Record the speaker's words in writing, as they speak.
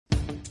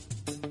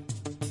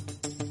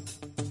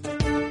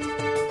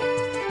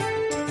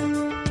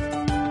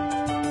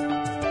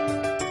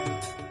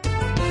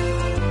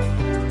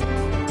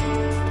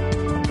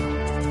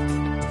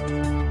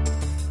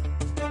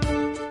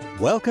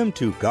Welcome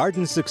to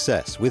Garden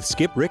Success with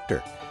Skip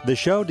Richter, the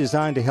show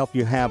designed to help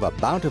you have a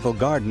bountiful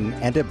garden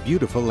and a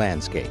beautiful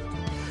landscape.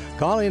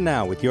 Call in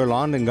now with your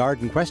lawn and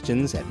garden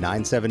questions at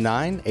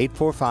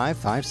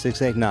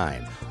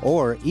 979-845-5689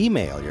 or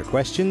email your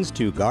questions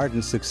to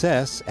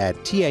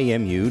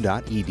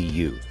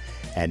gardensuccess@tamu.edu.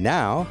 And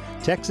now,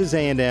 Texas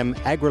A&M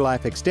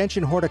AgriLife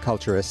Extension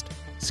horticulturist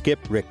Skip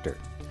Richter.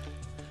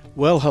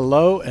 Well,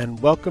 hello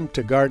and welcome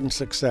to Garden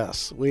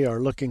Success. We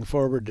are looking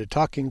forward to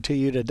talking to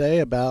you today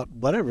about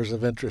whatever's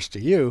of interest to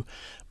you,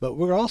 but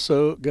we're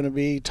also going to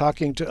be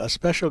talking to a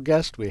special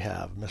guest we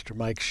have, Mr.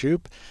 Mike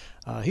Shoup.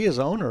 He is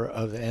owner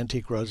of the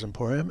Antique Rose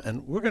Emporium,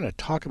 and we're going to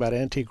talk about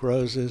antique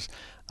roses,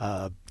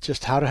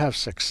 just how to have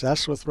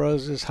success with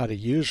roses, how to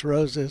use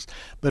roses.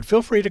 But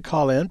feel free to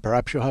call in.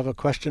 Perhaps you'll have a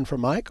question for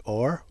Mike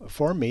or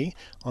for me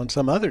on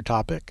some other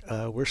topic.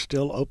 We're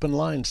still open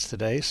lines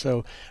today,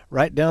 so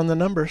write down the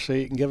number so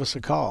you can give us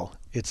a call.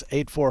 It's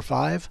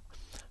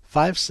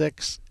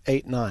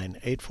 845-5689,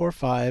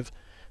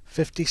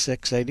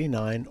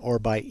 845-5689, or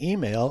by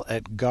email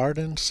at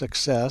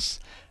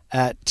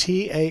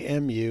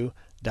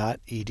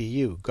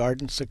gardensuccess@tamu.edu.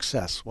 Garden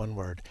Success, one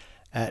word,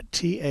 at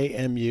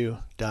tamu.edu.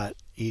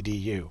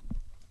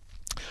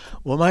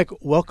 Well, Mike,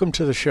 welcome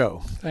to the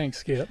show. Thanks,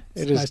 Skip.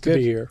 It's nice to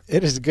be here.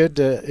 It is good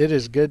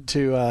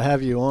to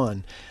have you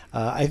on.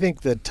 I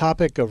think the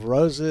topic of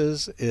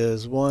roses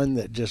is one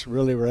that just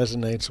really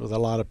resonates with a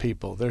lot of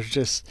people.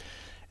 It's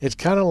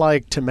kind of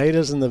like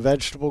tomatoes in the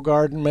vegetable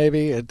garden,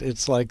 maybe.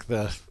 It's like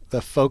the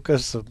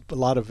focus of a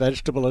lot of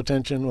vegetable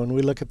attention. When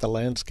we look at the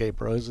landscape,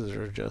 roses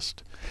are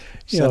just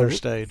center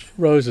stage.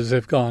 Roses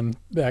have gone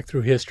back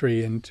through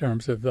history in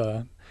terms of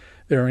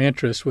their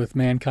interest with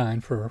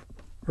mankind for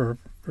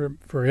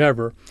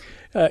forever.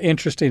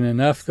 Interesting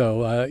enough,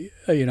 though, I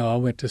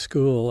went to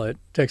school at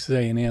Texas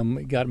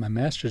A&M, got my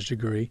master's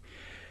degree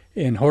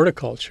in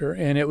horticulture,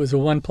 and it was the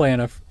one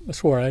plant I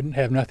swore I didn't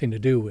have nothing to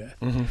do with.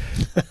 Mm-hmm.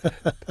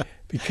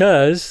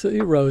 Because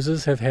the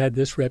roses have had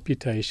this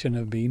reputation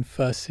of being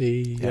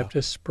fussy. You have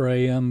to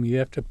spray them. You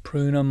have to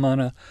prune them on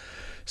a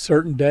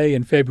certain day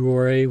in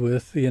February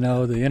with, the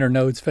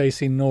internodes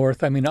facing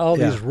north. I mean, all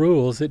these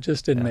rules, it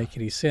just didn't make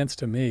any sense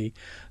to me.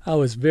 I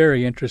was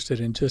very interested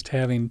in just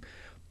having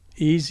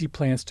easy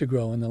plants to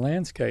grow in the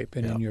landscape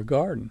and in your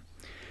garden.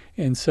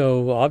 And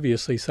so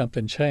obviously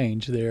something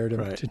changed there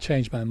to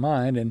change my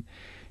mind. And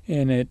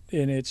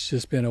it's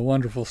just been a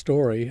wonderful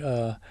story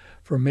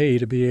for me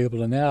to be able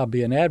to now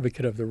be an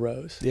advocate of the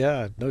rose.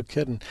 Yeah, no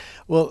kidding.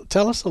 Well,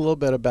 tell us a little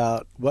bit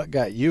about what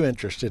got you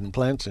interested in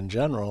plants in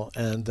general,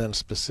 and then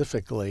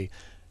specifically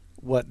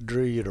what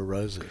drew you to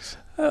roses.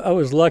 I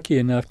was lucky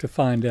enough to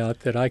find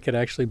out that I could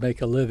actually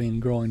make a living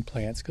growing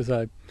plants because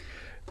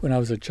when I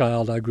was a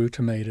child, I grew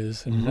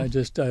tomatoes, and I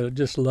just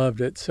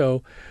loved it.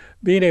 So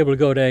being able to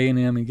go to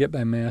A&M and get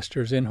my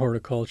master's in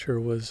horticulture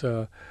was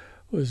a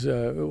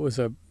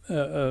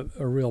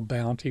real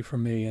bounty for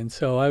me. And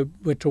so I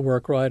went to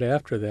work right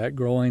after that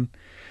growing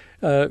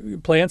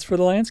plants for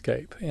the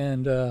landscape.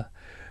 And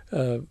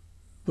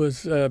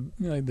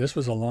this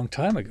was a long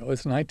time ago.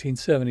 It's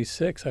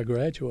 1976 I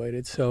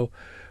graduated. So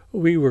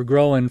we were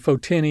growing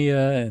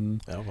Photinia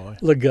and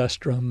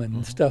ligustrum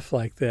and stuff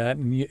like that.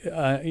 And,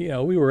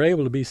 we were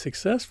able to be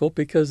successful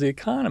because the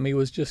economy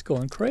was just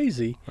going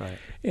crazy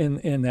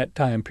in that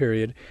time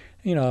period.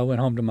 I went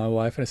home to my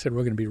wife and I said,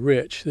 we're going to be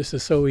rich. This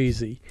is so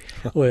easy.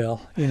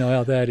 Well, you know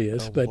how that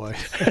is.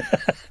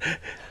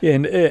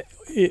 And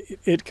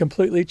it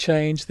completely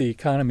changed. The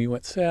economy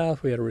went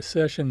south. We had a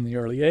recession in the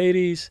early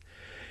 80s.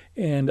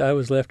 And I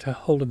was left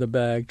holding the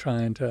bag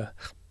trying to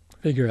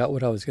figure out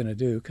what I was going to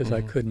do because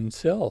I couldn't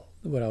sell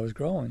what I was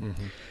growing.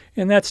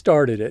 And that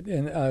started it.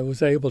 And I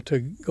was able to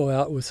go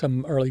out with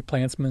some early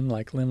plantsmen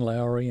like Lynn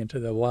Lowry into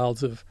the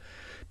wilds of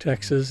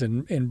Texas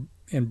and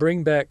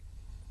bring back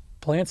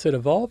plants that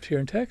evolved here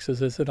in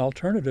Texas as an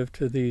alternative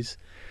to these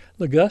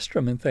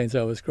ligustrum and things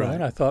I was growing.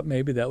 I thought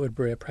maybe that would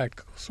be a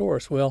practical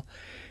source. Well,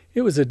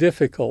 it was a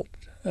difficult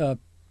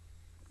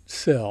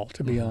sell,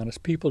 to be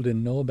honest. People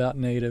didn't know about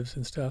natives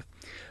and stuff.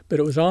 But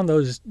it was on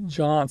those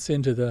jaunts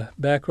into the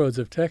back roads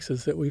of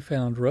Texas that we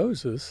found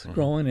roses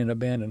growing in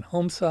abandoned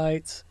home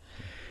sites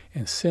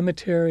and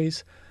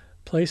cemeteries,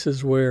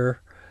 places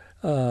where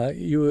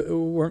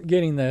you weren't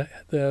getting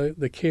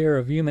the care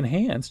of human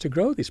hands to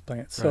grow these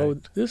plants. So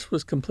this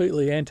was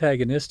completely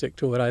antagonistic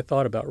to what I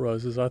thought about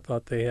roses. I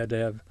thought they had to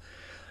have,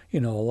 a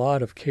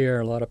lot of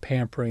care, a lot of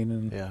pampering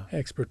and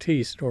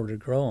expertise in order to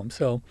grow them.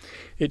 So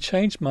it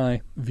changed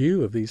my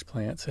view of these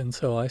plants. And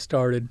so I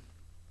started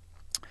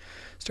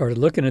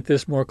looking at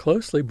this more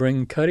closely,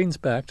 bringing cuttings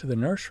back to the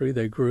nursery.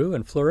 They grew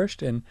and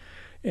flourished, and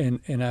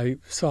I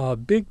saw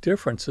big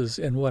differences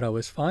in what I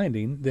was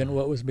finding than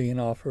what was being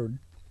offered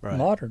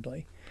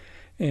modernly.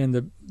 And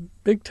the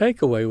big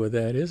takeaway with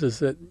that is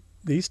that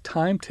these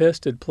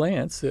time-tested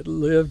plants that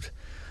lived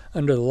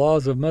under the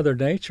laws of Mother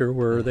Nature,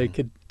 where they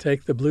could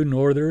take the blue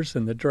northers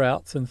and the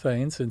droughts and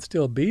things and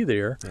still be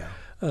there,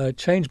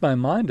 changed my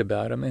mind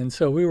about them. And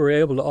so we were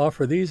able to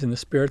offer these in the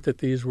spirit that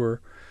these were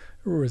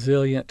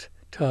resilient,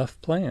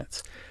 tough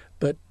plants.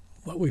 But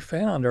what we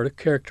found are the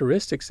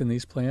characteristics in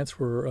these plants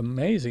were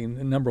amazing.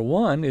 And number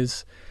one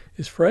is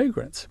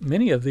fragrance.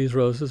 Many of these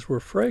roses were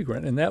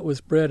fragrant, and that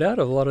was bred out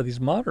of a lot of these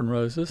modern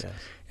roses. Yes.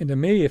 And to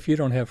me, if you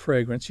don't have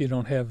fragrance, you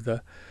don't have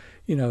the,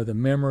 the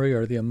memory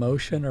or the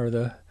emotion or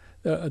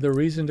the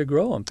reason to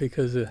grow them.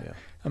 Because,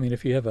 I mean,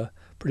 if you have a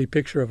pretty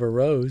picture of a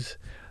rose,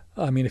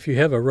 if you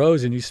have a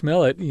rose and you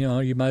smell it,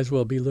 you might as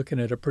well be looking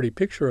at a pretty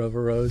picture of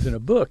a rose in a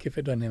book if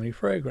it doesn't have any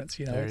fragrance.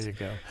 There you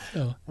go.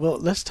 So. Well,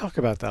 let's talk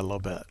about that a little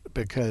bit,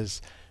 because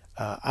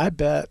I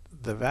bet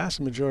the vast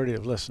majority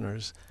of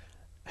listeners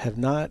have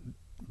not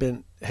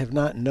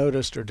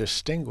noticed or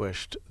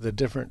distinguished the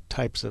different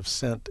types of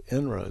scent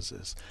in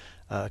roses.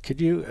 Could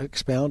you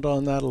expound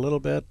on that a little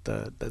bit?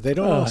 They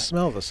don't all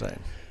smell the same.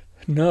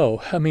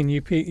 No, I mean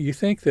you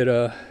think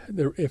that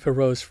if a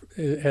rose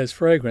has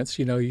fragrance,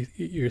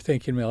 you're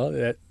thinking, well,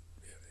 that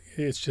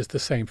it's just the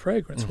same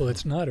fragrance. Well,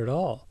 it's not at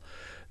all.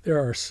 There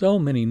are so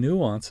many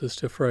nuances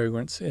to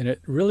fragrance, and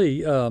it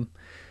really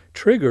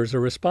triggers a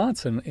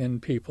response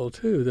in people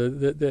too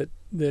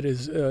that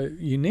is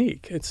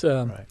unique. It's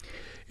Right.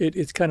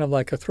 It's kind of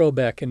like a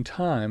throwback in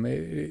time.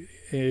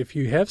 If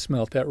you have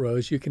smelt that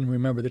rose, you can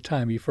remember the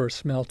time you first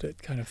smelt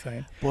it, kind of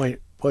thing. Boy,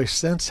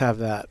 scents have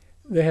that.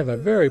 They have a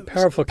very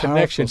powerful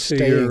connection to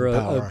your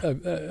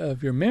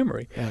of your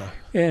memory,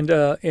 and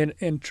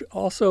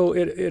also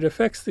it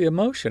affects the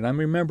emotion. I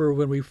remember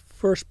when we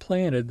first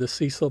planted the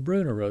Cecil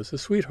Brunner rose, the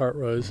sweetheart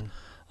rose,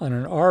 on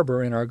an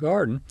arbor in our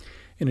garden.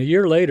 And a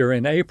year later,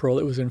 in April,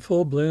 it was in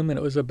full bloom, and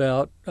it was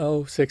about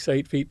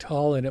 6-8 feet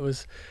tall, and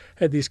it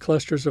had these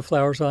clusters of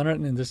flowers on it.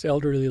 And this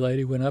elderly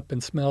lady went up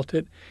and smelt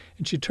it,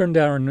 and she turned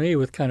down on me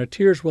with kind of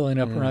tears welling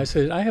up her eyes. I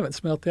said, "I haven't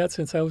smelt that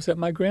since I was at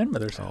my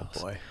grandmother's house."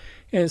 Oh boy!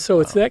 And so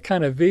it's that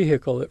kind of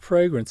vehicle that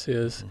fragrance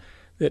is,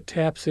 that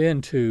taps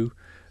into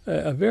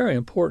a very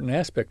important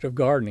aspect of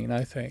gardening,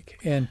 I think.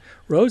 And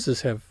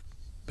roses have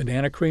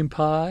banana cream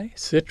pie,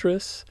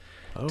 citrus,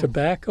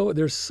 tobacco.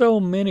 There's so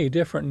many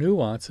different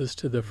nuances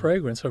to the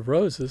fragrance of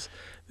roses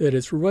that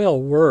it's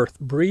well worth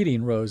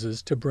breeding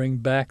roses to bring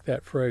back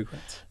that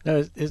fragrance.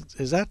 Now,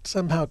 is that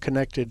somehow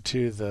connected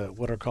to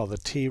what are called the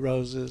tea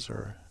roses,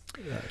 or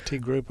tea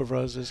group of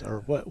roses, or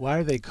what? Why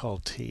are they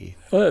called tea?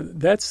 Well,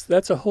 that's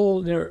a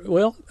whole.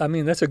 Well, I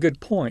mean, that's a good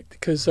point,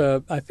 because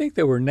I think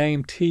they were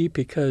named tea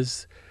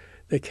because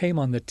they came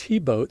on the tea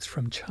boats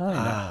from China.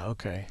 Ah,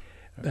 okay.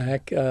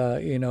 Back,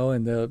 in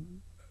the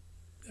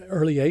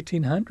early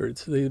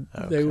 1800s.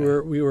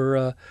 We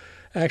were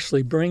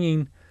actually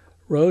bringing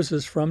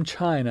roses from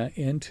China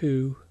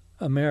into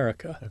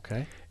America.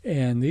 Okay.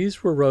 And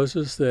these were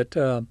roses that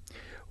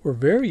were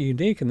very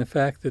unique in the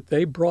fact that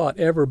they brought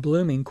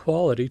ever-blooming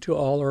quality to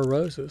all our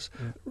roses.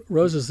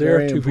 Roses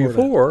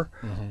before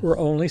were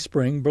only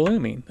spring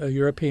blooming.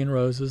 European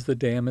roses, the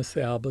damask,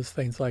 the albas,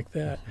 things like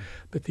that.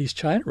 But these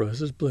China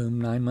roses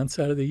bloom 9 months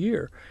out of the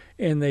year.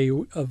 And they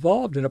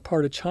evolved in a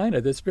part of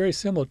China that's very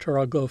similar to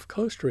our Gulf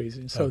Coast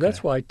region. So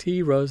that's why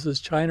tea roses,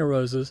 China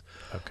roses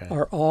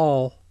are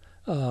all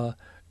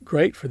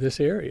great for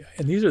this area.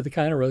 And these are the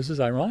kind of roses,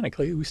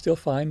 ironically, we still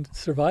find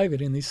surviving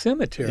in these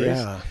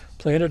cemeteries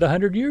planted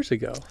 100 years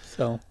ago.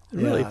 So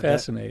really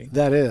fascinating.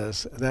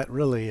 That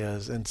really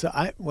is. And so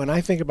when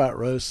I think about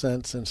rose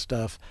scents and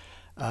stuff,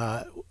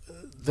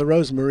 the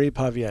rose Marie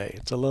Pavier,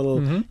 it's a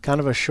little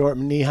kind of a short,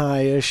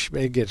 knee-high-ish.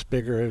 It gets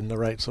bigger in the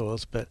right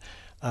soils, but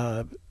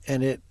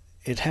and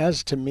it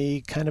has, to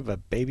me, kind of a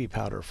baby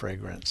powder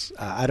fragrance.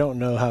 I don't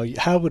know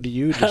how would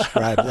you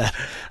describe that?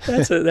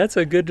 That's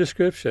a good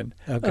description.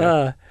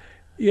 Okay.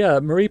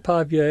 Marie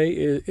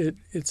Pavier.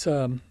 It's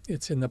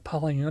in the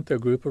Polyantha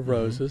group of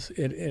roses,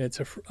 and it's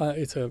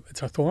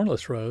a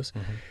thornless rose,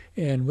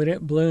 and when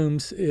it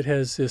blooms, it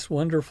has this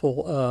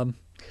wonderful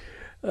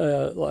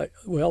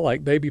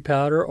like baby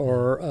powder,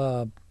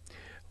 or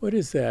what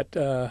is that?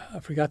 I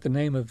forgot the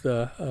name of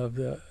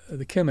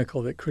the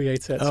chemical that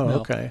creates that smell.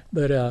 Okay.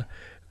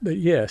 But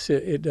yes,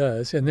 it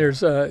does. And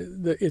there's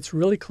it's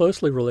really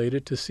closely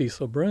related to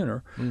Cecil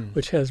Brunner,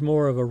 which has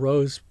more of a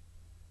rose,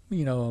 a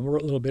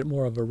little bit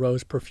more of a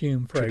rose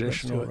perfume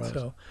fragrance to it. Rose.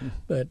 So,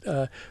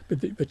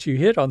 but you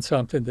hit on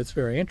something that's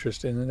very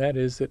interesting, and that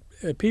is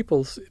that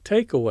people's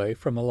takeaway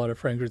from a lot of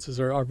fragrances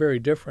are very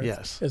different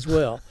as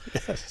well.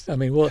 Yes. I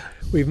mean,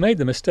 we've made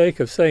the mistake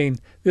of saying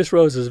this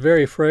rose is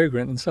very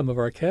fragrant in some of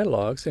our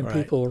catalogs, and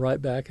people will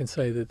write back and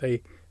say that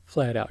they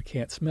flat out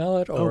can't smell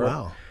it. Or, oh,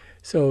 wow.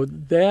 So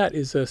that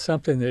is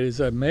something that is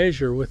a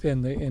measure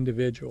within the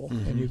individual,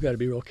 and you've got to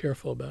be real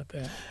careful about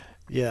that.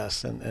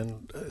 Yes,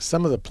 and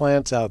some of the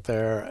plants out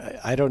there,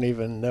 I don't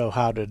even know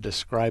how to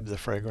describe the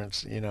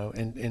fragrance,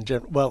 in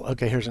general. Well,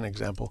 okay, here's an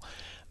example.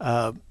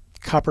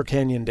 Copper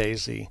Canyon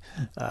daisy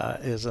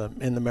is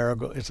in the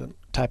marigold. It's a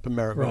type of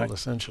marigold,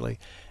 essentially.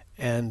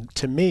 And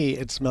to me,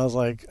 it smells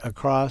like a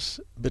cross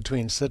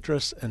between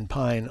citrus and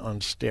pine on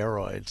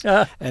steroids.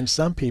 And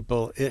some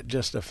people, it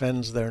just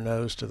offends their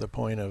nose to the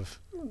point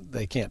of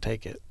they can't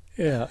take it.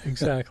 Yeah,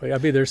 exactly. I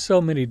mean, there's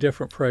so many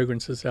different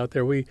fragrances out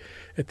there.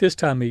 At this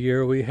time of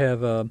year, we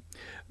have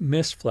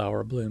mist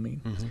flower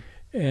blooming,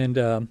 and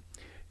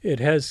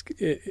it has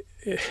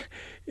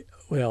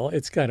well,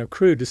 it's kind of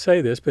crude to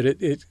say this, but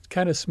it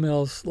kind of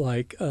smells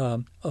like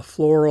a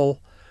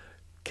floral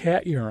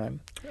cat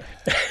urine.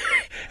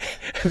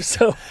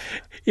 So,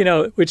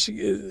 which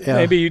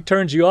maybe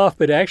turns you off,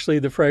 but actually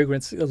the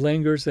fragrance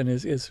lingers and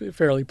is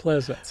fairly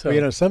pleasant. So,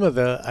 well, some of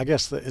the, I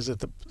guess,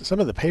 some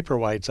of the paper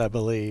whites, I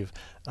believe,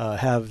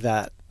 have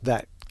that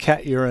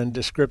cat urine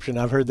description.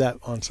 I've heard that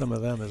on some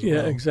of them as well.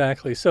 Yeah,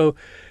 exactly. So,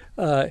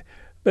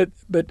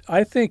 but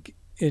I think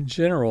in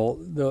general,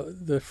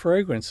 the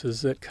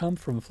fragrances that come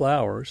from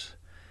flowers,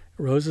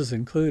 roses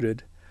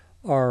included,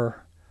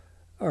 are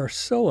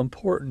so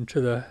important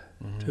to the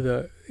to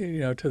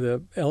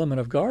the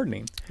element of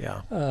gardening.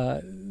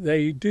 Yeah.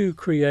 They do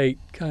create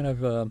kind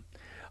of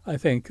I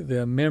think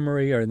the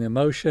memory or the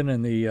emotion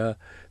and the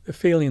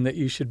feeling that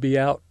you should be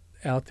out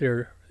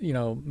there,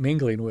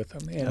 mingling with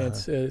them. And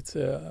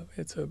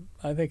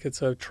I think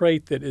it's a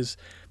trait that is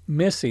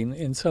missing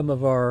in some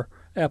of our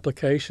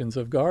applications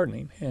of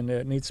gardening, and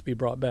it needs to be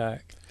brought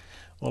back.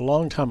 Well, a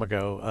long time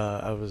ago,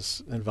 I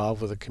was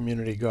involved with a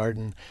community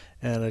garden,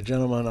 and a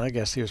gentleman, I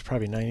guess he was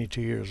probably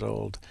 92 years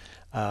old,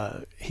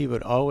 he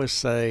would always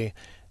say,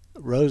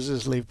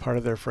 roses leave part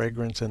of their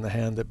fragrance in the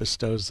hand that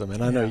bestows them.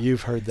 And I know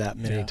you've heard that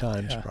many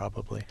times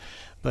probably.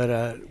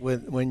 But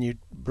when you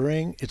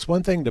it's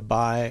one thing to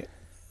buy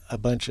a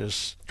bunch of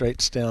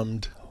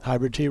straight-stemmed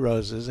hybrid tea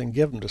roses and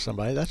give them to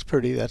somebody. That's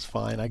pretty, that's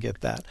fine, I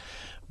get that.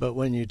 But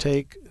when you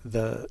take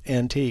the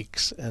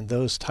antiques and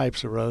those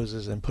types of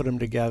roses and put them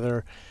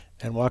together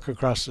and walk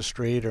across the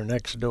street or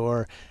next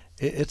door,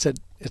 it's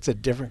a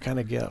different kind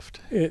of gift.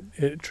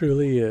 It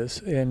truly is,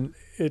 and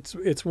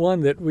it's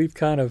one that we've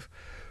kind of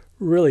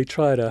really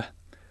try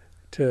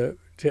to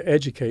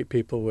educate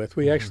people with.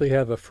 We actually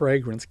have a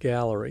fragrance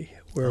gallery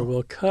where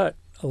we'll cut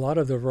a lot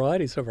of the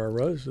varieties of our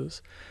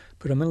roses,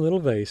 put them in little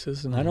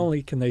vases, and not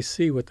only can they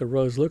see what the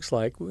rose looks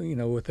like,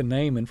 with the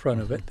name in front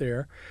of it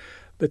there,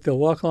 but they'll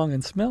walk along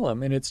and smell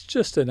them. And it's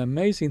just an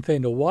amazing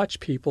thing to watch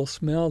people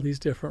smell these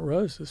different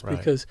roses,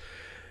 because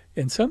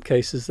in some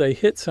cases they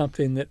hit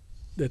something that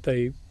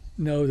they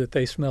know that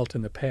they smelt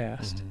in the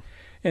past.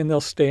 And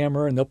they'll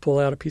stammer and they'll pull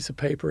out a piece of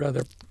paper out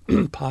of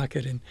their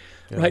pocket and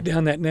write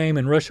down that name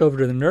and rush over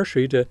to the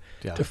nursery to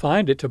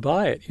find it, to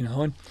buy it,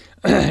 And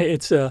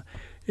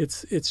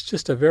it's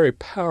just a very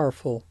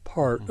powerful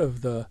part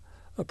of the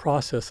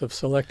process of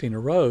selecting a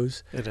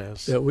rose. It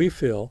is. That we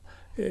feel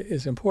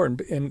is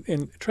important.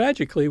 And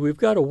tragically, we've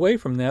got away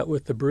from that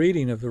with the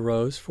breeding of the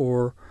rose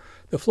for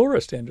the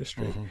florist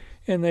industry.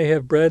 And they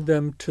have bred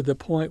them to the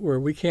point where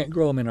we can't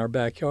grow them in our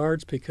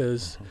backyards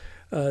because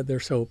they're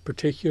so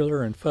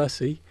particular and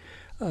fussy.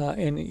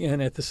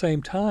 And at the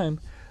same time,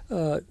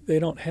 they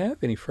don't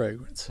have any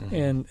fragrance.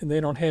 And they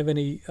don't have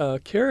any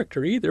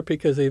character either,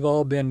 because they've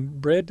all been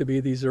bred to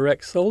be these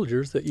erect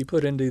soldiers that you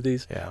put into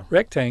these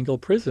rectangle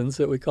prisons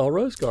that we call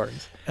rose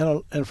gardens.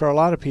 And for a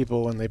lot of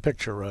people, when they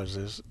picture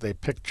roses, they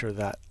picture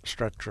that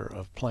structure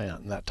of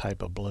plant and that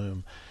type of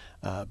bloom.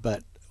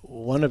 But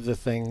one of the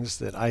things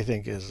that I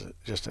think is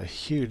just a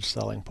huge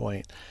selling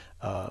point,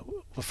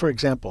 for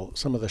example,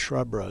 some of the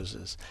shrub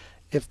roses,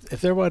 if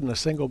there wasn't a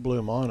single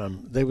bloom on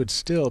them, they would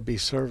still be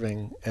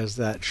serving as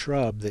that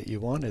shrub that you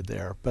wanted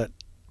there. But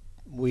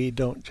we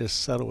don't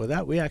just settle with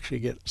that. We actually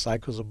get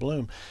cycles of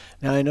bloom.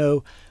 Now, I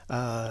know,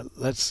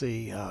 let's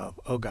see,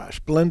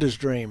 Belinda's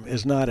Dream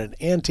is not an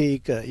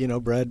antique,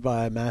 bred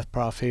by a math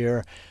prof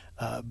here,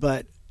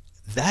 but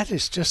that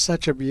is just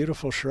such a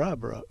beautiful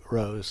shrub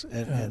rose.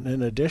 And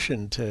in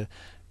addition to,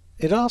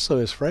 it also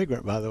is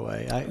fragrant, by the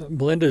way.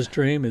 Belinda's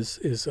Dream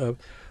is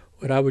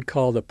what I would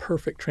call the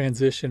perfect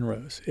transition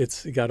rose.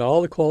 It's got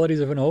all the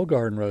qualities of an old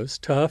garden rose: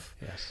 tough,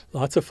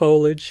 lots of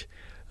foliage,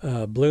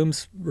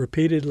 blooms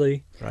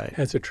repeatedly,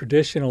 has a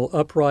traditional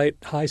upright,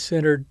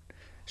 high-centered,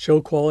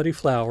 show-quality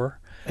flower.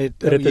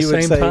 But at the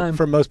same time,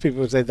 for most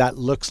people, would say that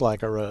looks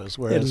like a rose,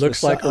 whereas it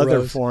looks like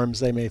other forms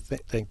they may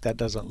think that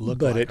doesn't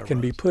look like a rose. But it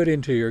can be put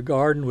into your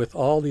garden with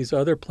all these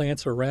other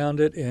plants around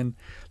it, and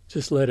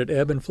just let it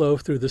ebb and flow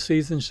through the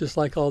seasons, just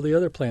like all the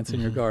other plants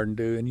in your garden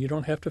do, and you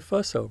don't have to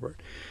fuss over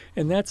it.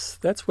 And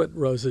that's what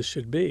roses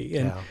should be.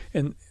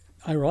 And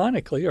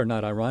ironically, or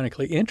not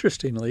ironically,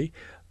 interestingly,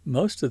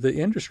 most of the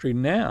industry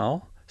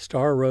now,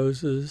 star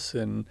roses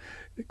and,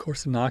 of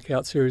course, the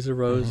knockout series of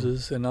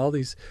roses and all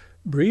these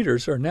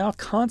breeders are now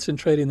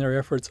concentrating their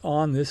efforts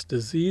on this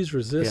disease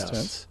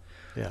resistance.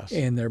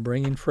 And they're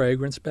bringing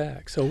fragrance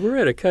back. So we're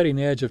at a cutting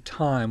edge of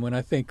time when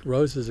I think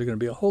roses are going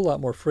to be a whole lot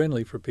more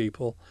friendly for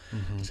people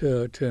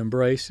to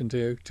embrace and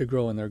to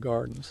grow in their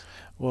gardens.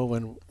 Well,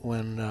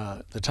 when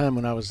the time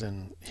when I was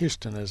in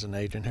Houston as an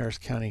agent, Harris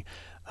County,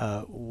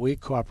 we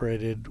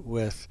cooperated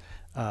with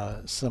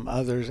some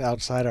others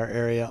outside our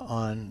area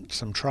on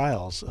some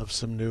trials of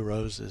some new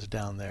roses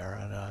down there.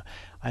 And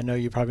I know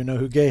you probably know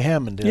who Gay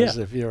Hammond is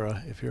if you're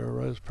a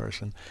rose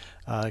person.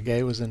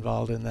 Gay was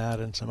involved in that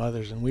and some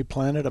others, and we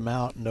planted them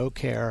out, no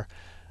care,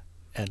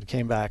 and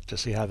came back to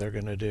see how they're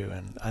going to do.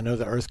 And I know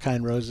the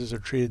earth-kind roses are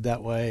treated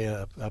that way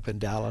up in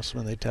Dallas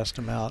when they test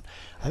them out.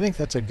 I think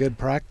that's a good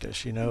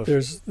practice, you know.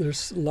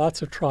 There's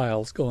lots of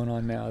trials going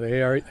on now.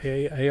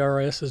 The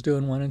ARS is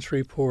doing one in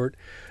Shreveport.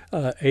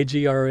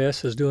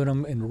 AGRS is doing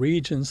them in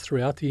regions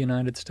throughout the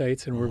United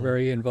States, and we're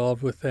very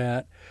involved with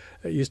that.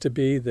 It used to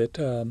be that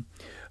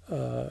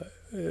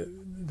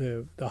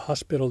the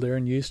hospital there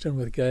in Houston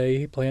with Gay,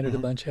 he planted a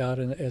bunch out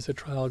as a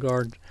trial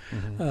garden.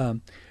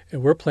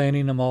 And we're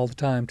planting them all the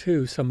time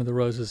too, some of the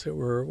roses that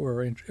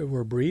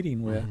we're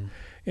breeding with.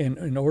 And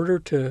in order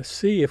to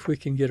see if we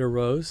can get a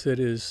rose that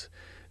is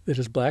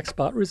black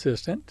spot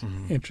resistant,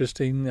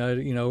 interesting,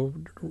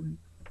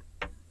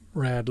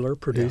 Radler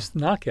produced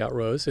knockout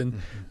rose,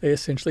 and they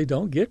essentially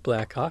don't get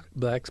black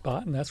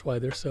spot, and that's why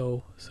they're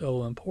so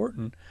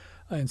important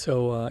and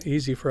so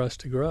easy for us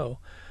to grow.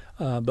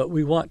 But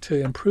we want to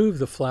improve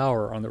the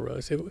flower on the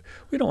rose.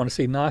 We don't want to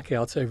see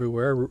knockouts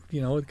everywhere,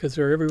 because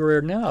they're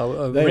everywhere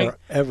now. They are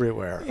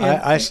everywhere.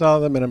 I saw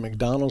them in a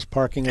McDonald's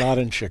parking lot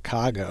in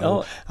Chicago.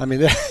 Oh, I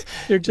mean,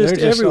 they're just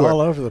everywhere,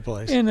 all over the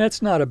place. And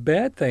that's not a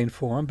bad thing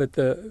for them.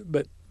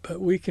 But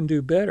we can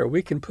do better.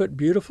 We can put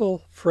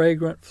beautiful,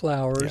 fragrant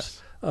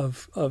flowers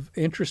of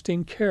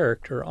interesting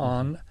character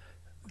on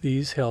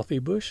these healthy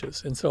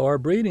bushes. And so our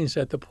breeding's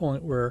at the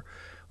point where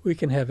we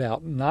can have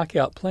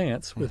knockout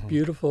plants with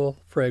beautiful,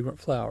 fragrant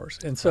flowers.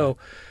 And so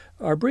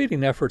our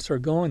breeding efforts are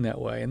going that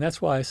way. And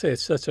that's why I say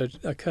it's such a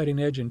cutting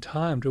edge in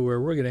time to where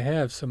we're going to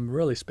have some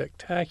really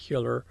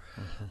spectacular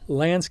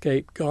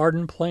landscape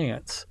garden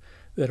plants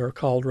that are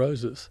called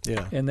roses.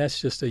 Yeah. And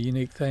that's just a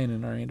unique thing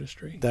in our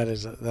industry. That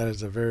is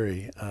a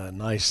very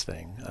nice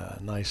thing,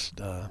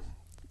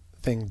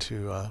 thing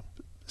to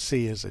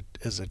see as a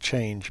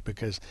change,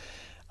 because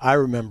I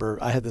remember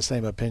I had the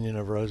same opinion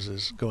of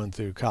roses going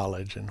through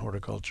college and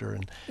horticulture,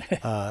 and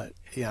I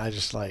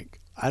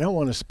don't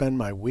want to spend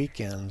my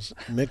weekends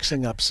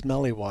mixing up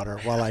smelly water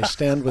while I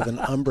stand with an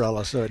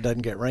umbrella so it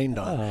doesn't get rained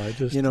on.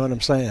 You know what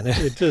I'm saying?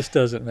 It just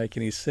doesn't make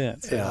any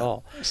sense at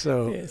all.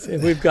 So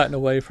and we've gotten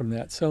away from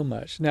that so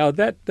much. Now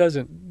that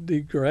doesn't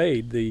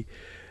degrade the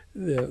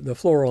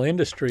floral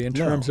industry in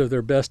terms of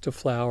their best of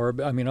flower.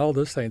 I mean, all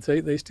those things,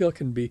 they still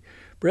can be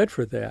bred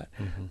for that.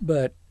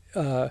 But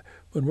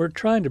when we're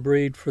trying to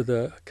breed for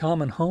the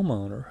common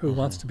homeowner who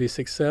wants to be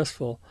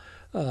successful,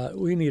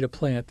 we need a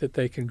plant that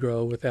they can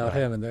grow without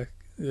having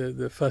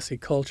the fussy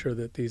culture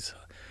that these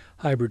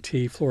hybrid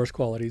tea florist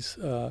qualities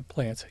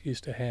plants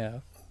used to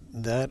have.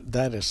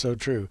 That is so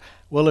true.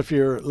 Well, if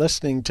you're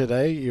listening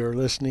today, you're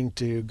listening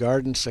to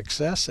Garden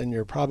Success, and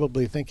you're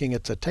probably thinking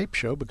it's a tape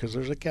show because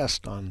there's a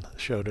guest on the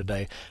show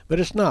today. But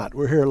it's not.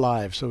 We're here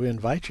live, so we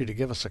invite you to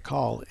give us a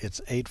call.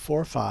 It's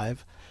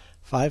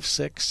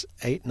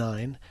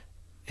 845-5689,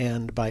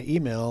 and by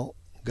email,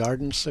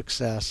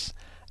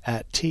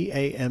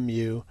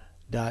 gardensuccess@tamu.edu.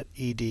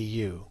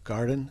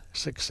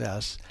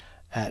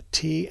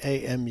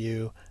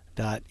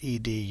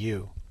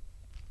 gardensuccess@tamu.edu.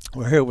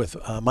 We're here with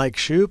Mike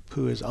Shoup,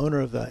 who is owner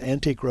of the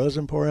Antique Rose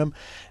Emporium,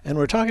 and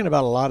we're talking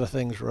about a lot of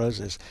things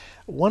roses.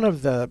 One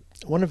of the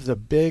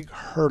big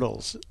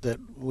hurdles that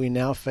we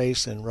now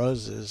face in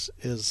roses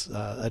is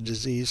a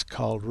disease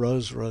called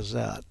rose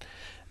rosette,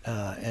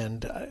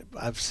 and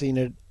I've seen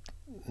it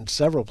in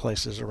several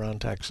places around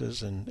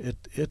Texas, and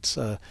it's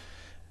a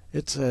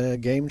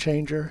game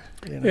changer.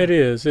 It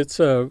is. It's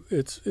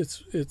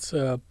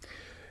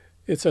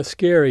a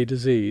scary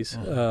disease.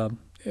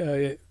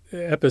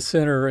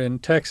 Epicenter in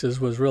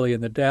Texas was really in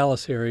the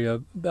Dallas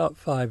area about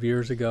 5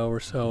 years ago or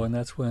so, and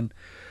that's when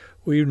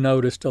we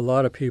noticed a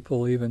lot of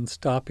people even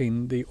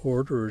stopping the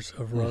orders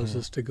of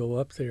roses to go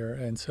up there,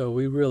 and so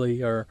we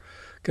really are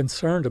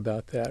concerned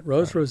about that.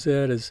 Rose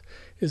rosette is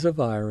a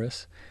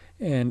virus,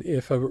 and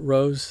if a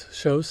rose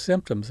shows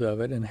symptoms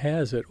of it and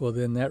has it, well,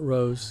 then that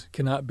rose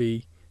cannot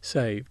be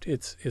saved.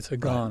 It's a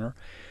goner.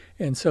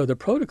 And so the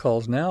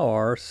protocols now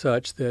are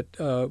such that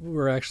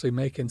we're actually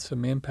making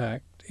some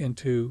impact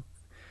into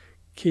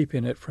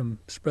keeping it from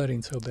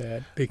spreading so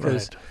bad,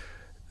 because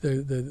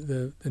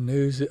the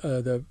news,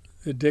 the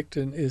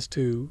dictum is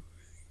to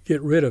get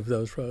rid of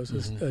those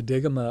roses,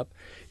 dig them up.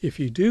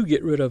 If you do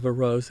get rid of a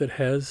rose that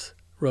has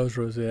rose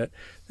rosette,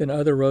 then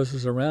other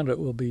roses around it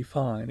will be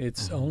fine.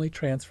 It's only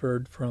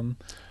transferred from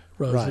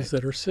roses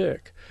that are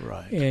sick.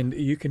 And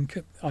you can,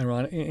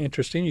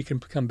 interesting, you can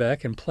come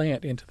back and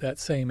plant into that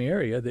same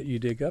area that you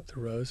dig up the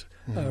rose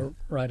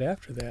right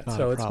after that.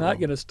 So it's not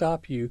going to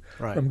stop you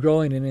from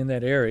growing in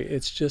that area.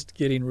 It's just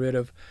getting rid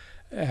of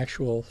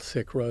actual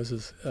sick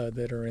roses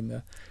that are in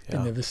the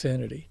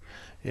vicinity.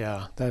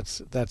 Yeah,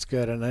 that's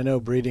good. And I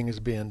know breeding is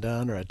being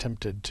done or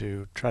attempted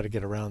to try to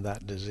get around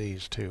that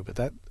disease too, but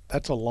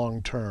that's a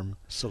long-term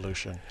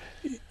solution.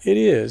 It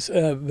is,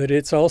 but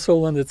it's also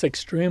one that's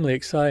extremely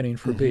exciting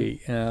for bee.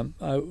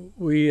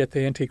 We at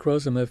the Antique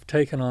Roseum have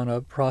taken on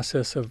a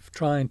process of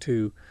trying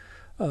to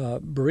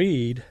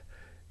breed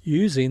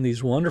using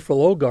these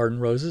wonderful old garden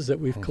roses that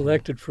we've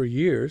collected for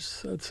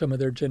years. Some of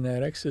their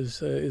genetics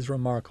is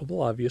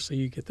remarkable. Obviously,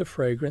 you get the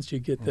fragrance, you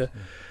get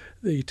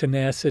the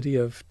tenacity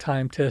of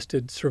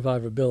time-tested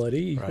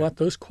survivability. You want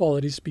those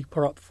qualities to be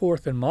brought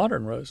forth in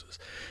modern roses.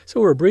 So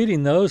we're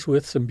breeding those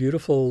with some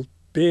beautiful,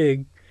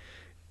 big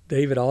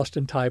David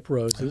Austin-type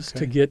roses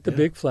to get the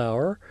big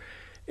flower.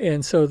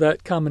 And so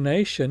that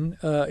combination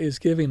is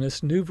giving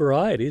us new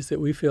varieties that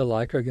we feel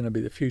like are going to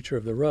be the future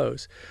of the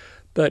rose.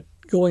 But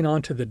going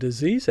on to the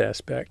disease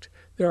aspect,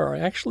 there are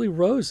actually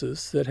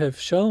roses that have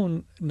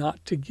shown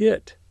not to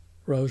get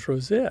rose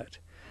rosette.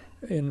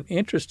 And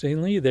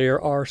interestingly, there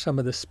are some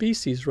of the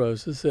species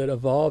roses that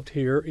evolved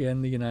here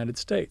in the United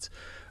States,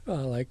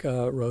 like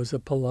Rosa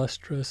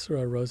palustris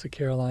or Rosa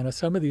carolina.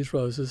 Some of these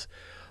roses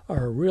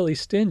are really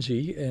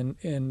stingy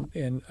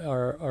and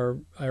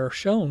are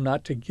shown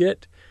not to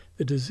get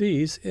the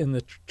disease in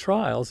the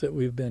trials that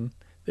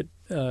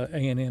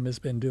A&M has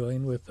been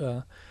doing with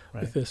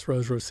this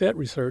rose rosette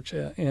research.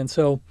 And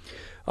so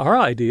our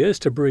idea is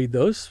to breed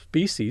those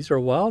species or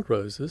wild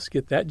roses,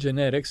 get that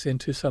genetics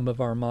into some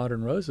of our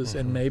modern roses,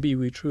 and maybe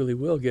we truly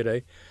will get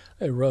a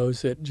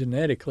rose that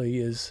genetically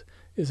is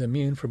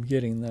immune from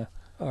getting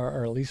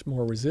or at least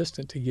more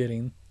resistant to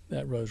getting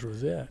that rose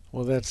rosette.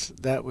 Well,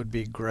 that would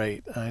be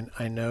great.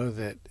 I know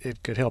that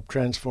it could help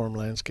transform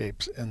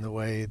landscapes in the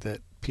way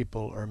that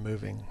people are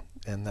moving,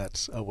 and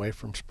that's away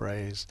from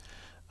sprays.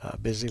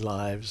 Busy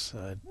lives,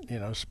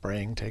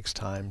 spraying takes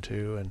time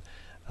too,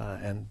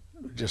 and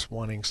just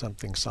wanting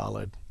something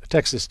solid.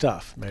 Texas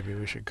tough, maybe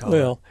we should call it.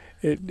 Well,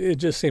 it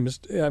just seems,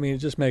 it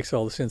just makes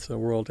all the sense in the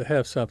world to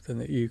have something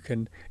that you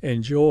can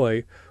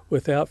enjoy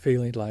without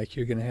feeling like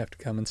you're going to have to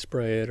come and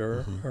spray it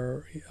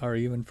or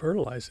even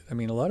fertilize it.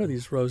 A lot of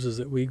these roses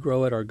that we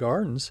grow at our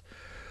gardens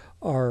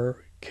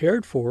are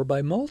cared for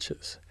by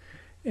mulches.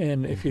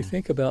 And if you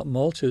think about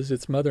mulches,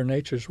 it's Mother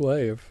Nature's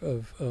way of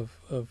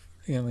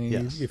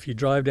if you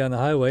drive down the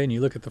highway and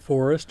you look at the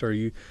forest or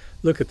you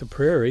look at the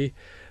prairie,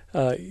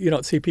 you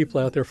don't see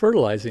people out there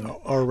fertilizing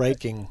or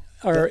raking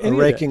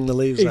the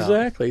leaves out.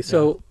 Exactly.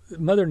 So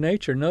Mother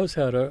Nature knows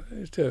how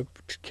to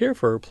care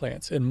for her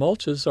plants, and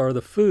mulches are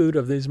the food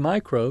of these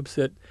microbes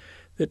that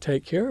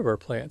take care of our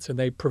plants, and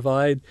they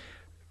provide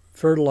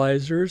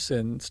fertilizers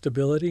and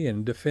stability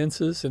and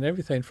defenses and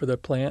everything for the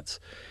plants.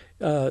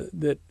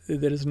 That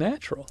is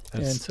natural,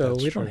 and so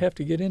we don't have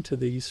to get into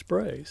these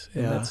sprays.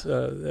 And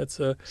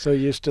that's so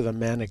used to the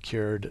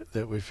manicured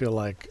that we feel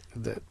like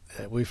that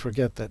we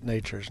forget that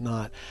nature's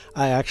not.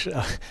 I actually,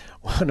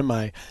 one of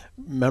my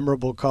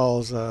memorable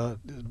calls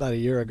about a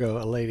year ago,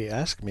 a lady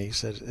asked me,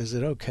 said, "Is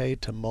it okay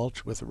to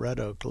mulch with red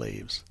oak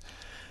leaves?"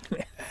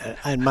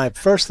 And my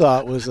first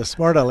thought was a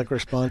smart aleck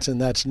response, and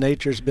that's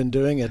nature's been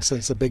doing it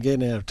since the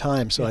beginning of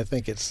time, so I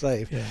think it's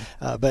safe.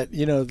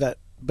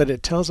 But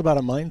it tells about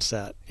a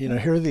mindset.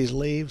 Here are these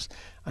leaves.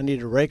 I need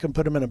to rake them,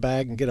 put them in a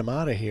bag, and get them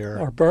out of here.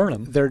 Or burn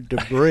them. They're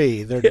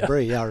debris.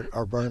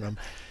 Or burn them.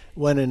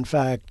 When in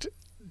fact,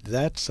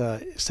 that's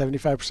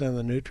 75% of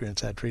the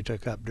nutrients that tree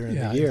took up during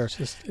the year.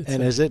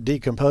 As it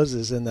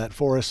decomposes in that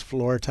forest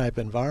floor type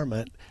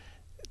environment,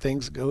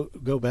 things go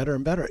better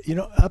and better.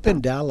 Up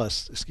in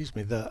Dallas,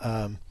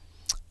 the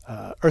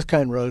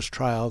Earthkind Rose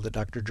trial that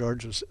Dr.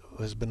 George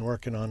has been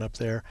working on up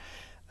there,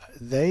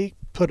 they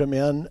put them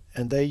in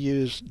and they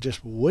use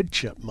just wood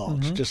chip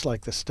mulch, just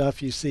like the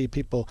stuff you see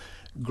people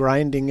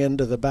grinding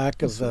into the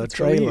back of the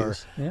trailer.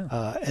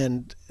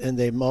 And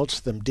they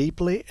mulch them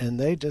deeply and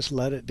they just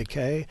let it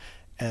decay.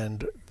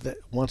 And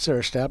once they're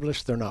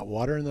established, they're not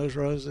watering those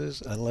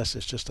roses unless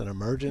it's just an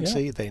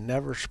emergency. They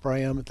never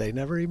spray them. They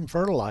never even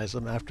fertilize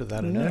them after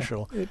that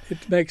initial.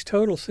 It makes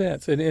total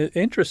sense. And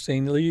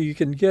interestingly, you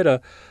can get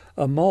a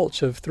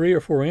mulch of 3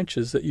 or 4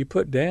 inches that you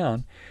put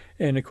down.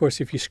 And of course,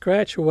 if you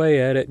scratch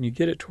away at it and you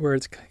get it to where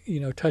it's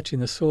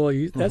touching the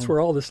soil, that's where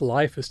all this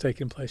life is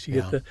taking place.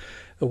 You get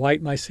the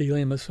white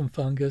mycelium of some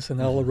fungus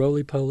and all the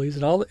roly-polies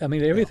and all.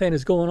 Everything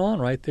is going on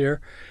right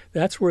there.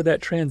 That's where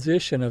that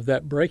transition of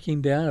that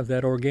breaking down of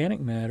that organic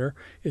matter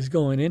is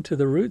going into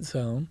the root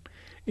zone,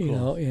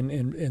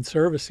 and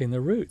servicing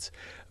the roots.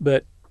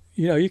 But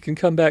you can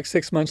come back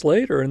 6 months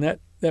later and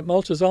that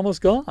mulch is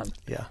almost gone.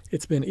 Yeah,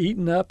 it's been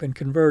eaten up and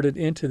converted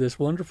into this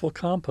wonderful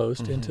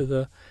compost into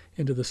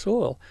the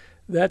soil.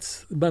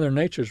 That's Mother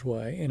Nature's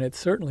way, and it's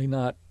certainly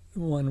not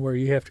one where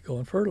you have to go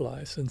and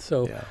fertilize. And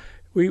so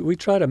we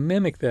try to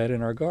mimic that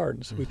in our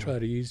gardens. We try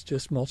to use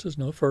just mulches,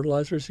 no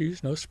fertilizers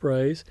used, no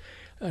sprays.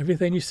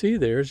 Everything you see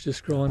there is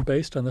just growing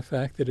based on the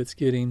fact that it's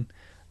getting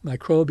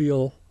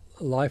microbial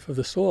life of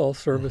the soil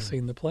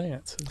servicing the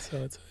plants. And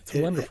so it's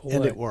a wonderful way.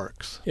 And it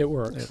works. It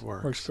works.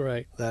 Works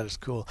great. That is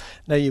cool.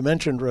 Now, you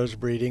mentioned rose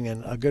breeding,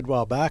 and a good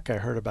while back I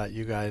heard about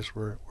you guys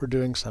were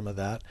doing some of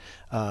that.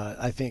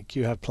 I think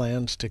you have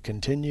plans to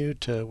continue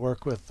to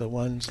work with the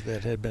ones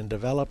that had been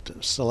developed,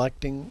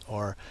 selecting,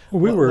 or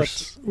we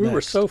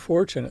were so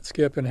fortunate,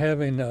 Skip, in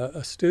having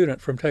a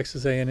student from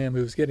Texas A&M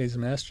who was getting his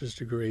master's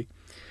degree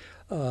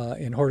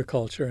in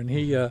horticulture, and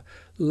he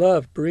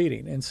loved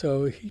breeding, and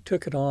so he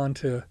took it on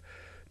to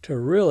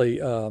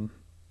really,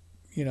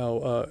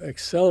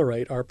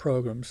 accelerate our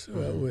programs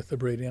with the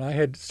breeding. I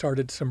had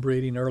started some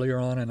breeding earlier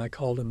on, and I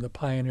called them the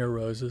Pioneer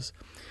Roses.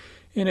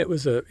 and it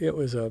was a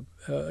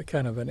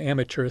kind of an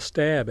amateur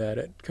stab at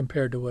it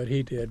compared to what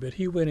he did. But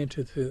he went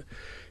into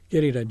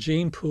getting a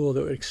gene pool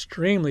that was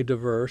extremely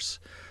diverse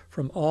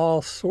from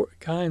all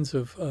kinds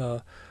of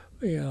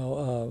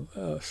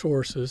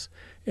sources,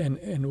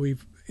 and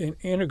we've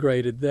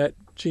integrated that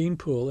gene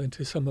pool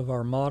into some of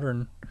our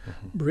modern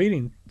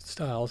breeding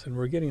styles, and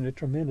we're getting a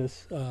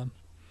tremendous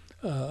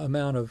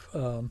amount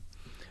of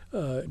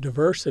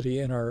diversity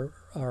in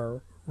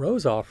our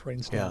rose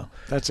offerings now. Yeah,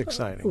 that's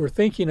exciting. We're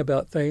thinking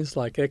about things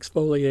like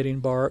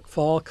exfoliating bark,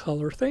 fall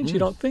color, things you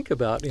don't think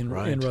about in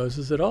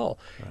roses at all.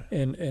 Right.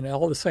 And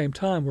all at the same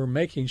time, we're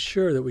making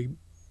sure that we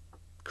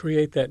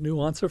create that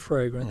nuance of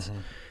fragrance,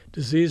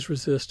 disease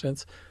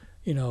resistance,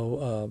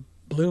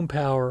 bloom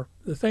power,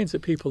 the things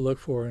that people look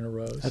for in a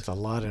rose. That's a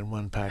lot in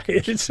one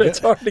package. It's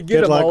hard to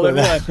get them all in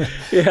one.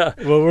 Yeah.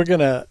 Well, we're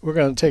gonna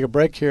take a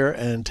break here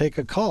and take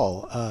a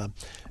call.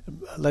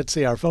 Let's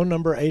see, our phone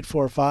number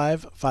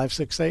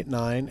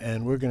 845-5689,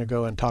 and we're going to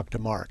go and talk to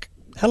Mark.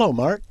 Hello,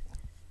 Mark.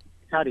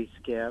 Howdy,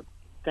 Skip.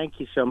 Thank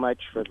you so much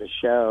for the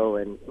show,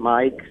 and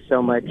Mike,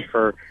 so much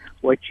for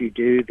what you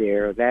do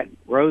there. That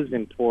Rose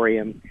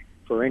Emporium,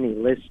 for any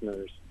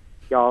listeners,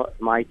 y'all,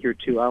 Mike, you're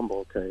too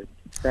humble to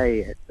say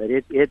it, but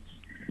it's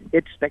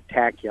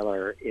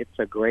spectacular. It's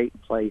a great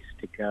place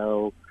to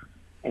go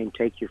and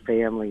take your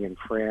family and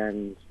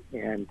friends.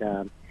 And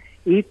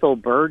Ethel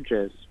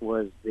Burgess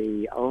was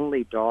the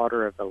only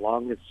daughter of the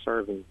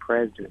longest-serving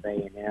president of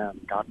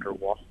A&M, Dr.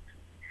 Walton.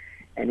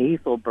 And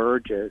Ethel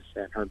Burgess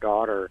and her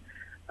daughter,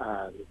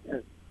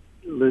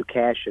 Lou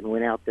Cashin,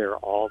 went out there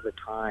all the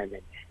time.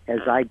 And as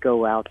I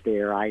go out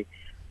there, I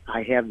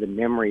have the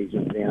memories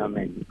of them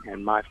and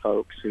my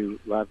folks who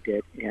loved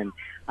it. And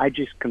I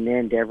just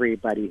commend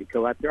everybody to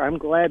go out there. I'm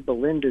glad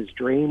Belinda's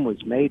Dream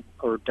was made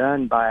or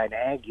done by an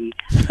Aggie,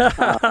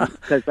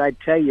 because I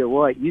tell you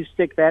what, you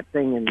stick that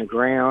thing in the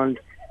ground.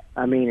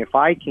 I mean, if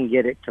I can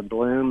get it to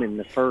bloom in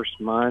the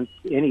first month,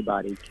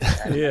 anybody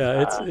can.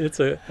 Yeah,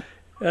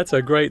 that's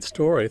a great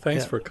story.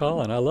 Thanks for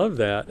calling. I love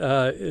that.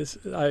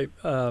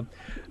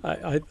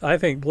 I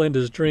think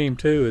Belinda's Dream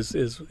too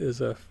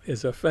is a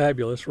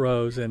fabulous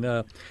rose, and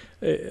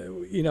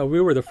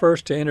we were the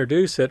first to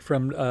introduce it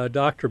from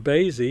Dr.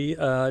 Basie,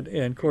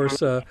 and of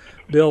course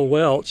Bill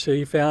Welch.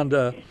 He found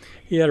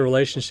he had a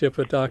relationship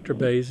with Dr.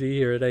 Basie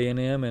here at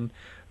A&M, and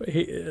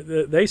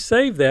they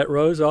saved that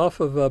rose off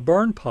of a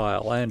burn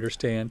pile, I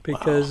understand,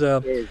 because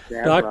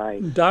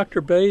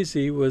Dr.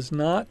 Basie was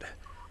not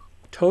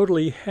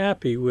totally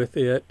happy with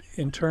it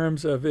in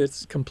terms of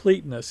its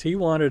completeness. He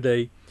wanted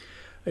a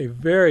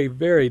very,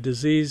 very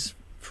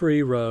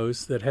disease-free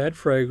rose that had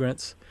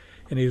fragrance,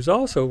 and he was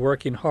also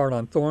working hard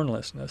on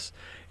thornlessness.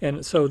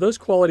 And so those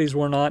qualities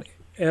were not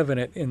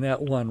evident in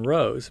that one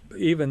rose,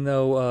 even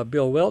though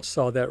Bill Welch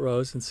saw that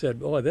rose and said,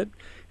 boy,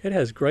 it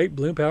has great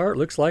bloom power. It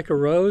looks like a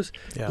rose,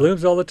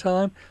 blooms all the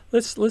time.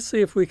 Let's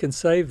see if we can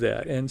save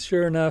that. And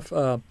sure enough,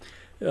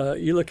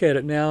 you look at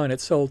it now, and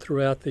it's sold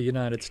throughout the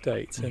United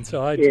States. And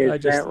so I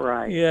just, that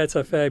right? Yeah, it's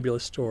a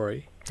fabulous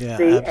story. Yeah,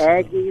 the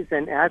absolutely. Aggies,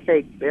 and I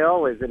think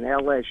Bill is an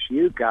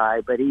LSU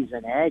guy, but he's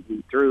an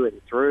Aggie through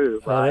and through,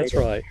 right? Oh, that's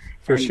right,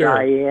 for and sure.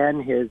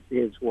 Diane, his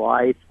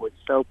wife, was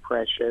so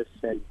precious,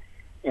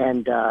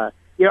 and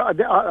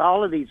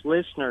all of these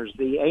listeners,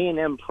 the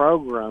A&M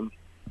program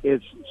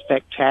is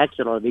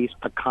spectacular. These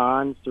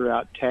pecans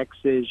throughout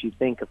Texas. You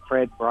think of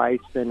Fred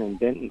Bryson and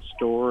Benton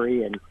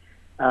Story, and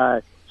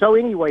so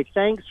anyway,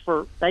 thanks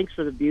for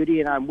the beauty,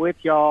 and I'm with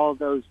y'all.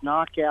 Those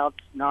knockouts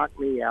knock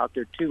me out.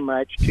 They're too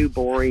much, too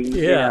boring.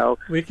 Yeah,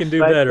 we can do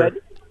better. But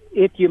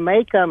if you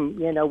make them,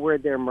 where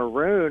they're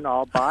maroon,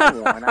 I'll buy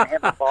one. I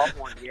haven't bought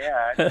one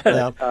yet.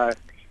 But,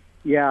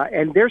 yeah,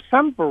 and there's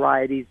some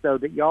varieties though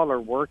that y'all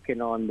are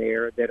working on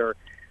there that are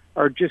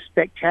just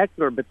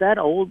spectacular. But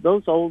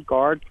those old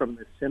guard from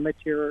the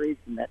cemeteries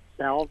and that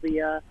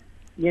salvia.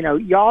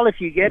 Y'all, if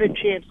you get a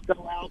chance,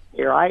 go out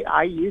there.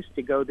 I used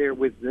to go there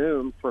with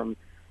Zoom from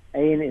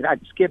A&M.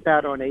 I'd skip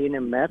out on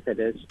A&M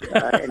Methodist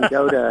and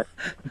go to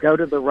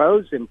the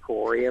Rose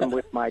Emporium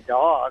with my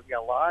dog,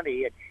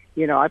 Alani. And,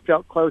 I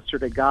felt closer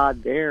to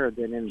God there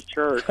than in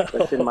church.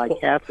 But then my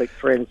Catholic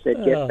friend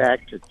said, get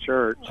back to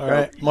church. All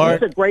right,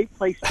 Mark. It's a great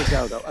place to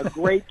go, though. A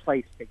great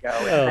place to go.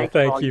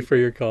 Thank you for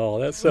your call.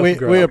 That's so great.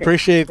 We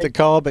appreciate the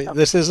call, but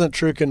this isn't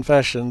True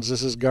Confessions.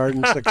 This is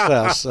Garden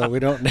Success, so we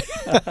don't need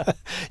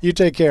You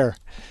take care.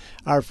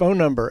 Our phone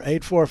number,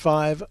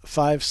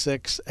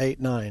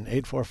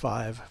 845-5689,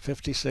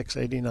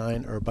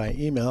 845-5689, or by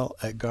email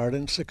at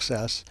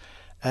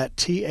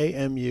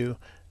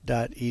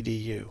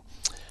gardensuccess@tamu.edu.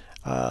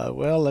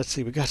 Well, let's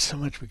see. We got so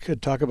much we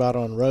could talk about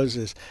on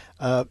roses.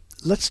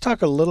 Let's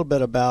talk a little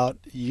bit about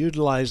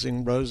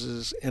utilizing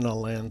roses in a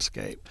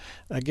landscape.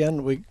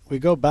 Again, we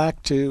go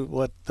back to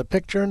what the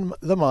picture in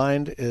the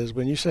mind is.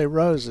 When you say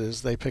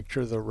roses, they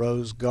picture the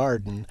rose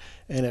garden,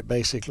 and it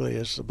basically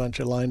is a bunch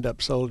of lined up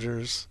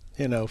soldiers,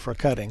 for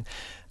cutting.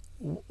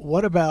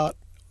 What about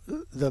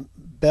the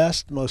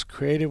best, most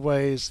creative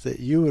ways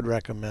that you would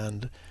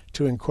recommend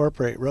to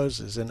incorporate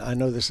roses? And I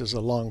know this is a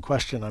long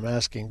question I'm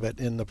asking, but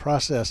in the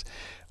process,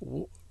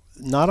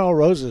 not all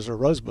roses are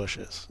rose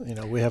bushes.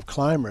 We have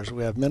climbers,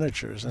 we have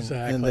miniatures, and,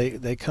 exactly.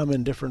 and they come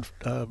in different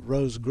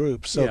rose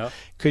groups. So Yeah.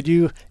 could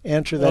you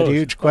answer that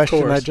huge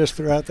question I just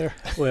threw out there?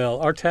 Well,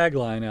 our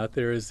tagline out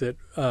there is that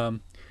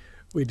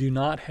we do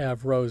not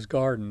have rose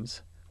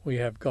gardens. We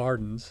have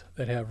gardens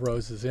that have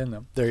roses in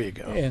them. There you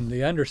go. And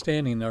the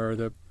understanding or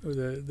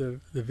the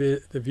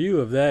view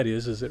of that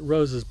is that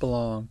roses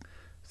belong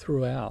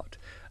throughout.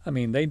 I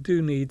mean, they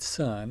do need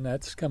sun.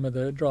 That's kind of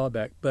the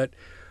drawback. But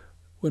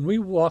when we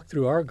walk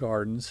through our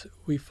gardens,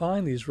 we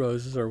find these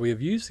roses, or we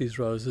have used these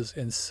roses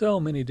in so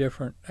many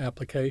different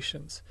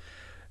applications.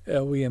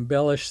 We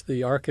embellish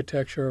the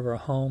architecture of our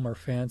home or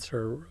fence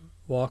or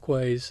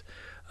walkways.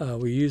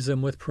 We use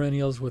them with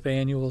perennials, with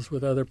annuals,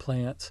 with other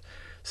plants.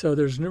 So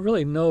there's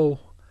really no,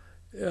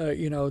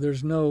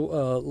 there's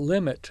no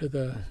limit to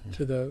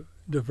the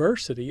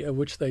diversity of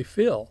which they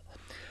fill.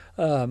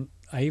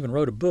 I even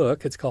wrote a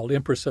book. It's called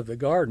Empress of the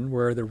Garden,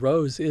 where the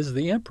rose is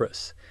the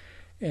empress.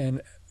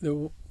 And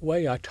the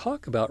way I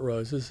talk about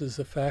roses is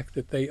the fact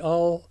that they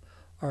all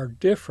are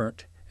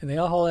different, and they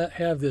all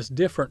have this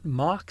different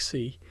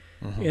moxie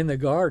in the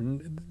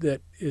garden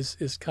that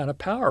is kind of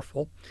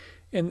powerful.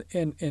 And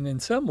in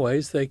some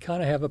ways, they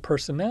kind of have a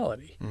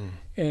personality.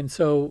 And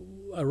so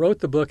I wrote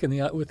the book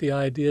with the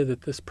idea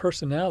that this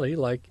personality,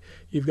 like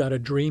you've got a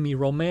dreamy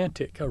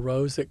romantic, a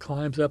rose that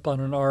climbs up on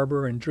an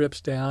arbor and drips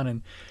down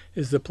and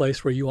is the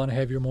place where you want to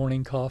have your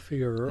morning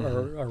coffee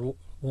or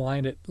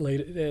wine it late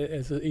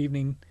as the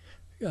evening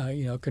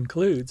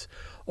concludes.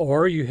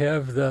 Or you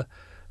have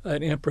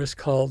an empress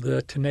called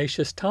the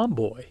tenacious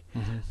tomboy,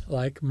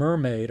 like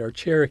Mermaid or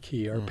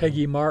Cherokee or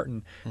Peggy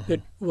Martin,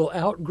 that will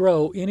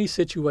outgrow any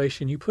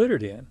situation you put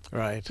it in.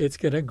 Right. It's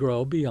going to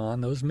grow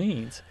beyond those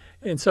means.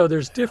 And so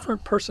there's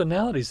different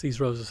personalities these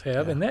roses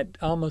have, and that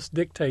almost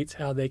dictates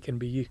how they can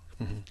be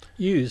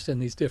used in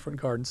these different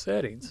garden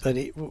settings. But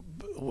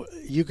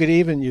you could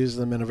even use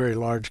them in a very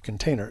large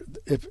container.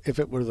 If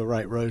it were the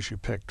right rose you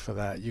picked for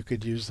that, you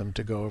could use them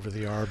to go over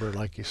the arbor,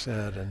 like you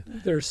said.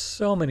 And there's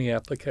so many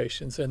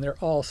applications, and they're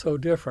all so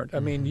different. I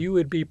mean, you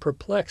would be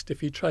perplexed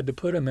if you tried to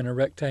put them in a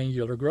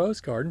rectangular rose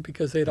garden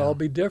because they'd all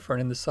be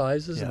different in the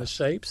sizes and the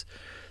shapes.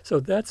 So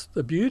that's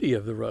the beauty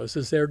of the rose,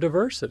 is their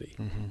diversity.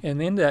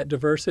 And in that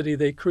diversity,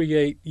 they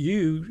create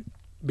you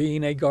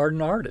being a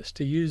garden artist,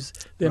 to use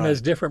them as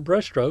different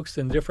brushstrokes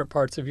in different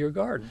parts of your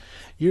garden.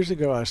 Years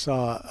ago, I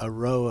saw a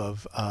row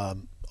of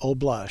Old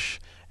Blush,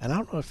 and I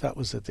don't know if that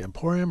was at the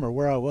Emporium or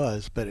where I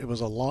was, but it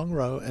was a long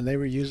row, and they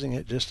were using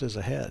it just as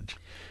a hedge.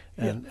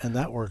 And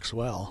that works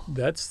well.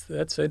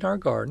 That's in our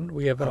garden.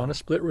 We have it on a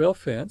split rail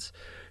fence.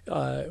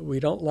 We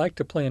don't like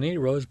to plant any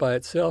rose by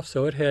itself,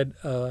 so it had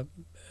the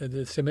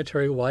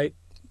cemetery white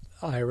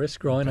iris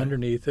growing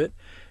underneath it,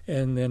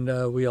 and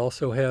then we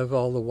also have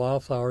all the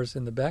wildflowers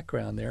in the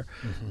background there.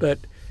 But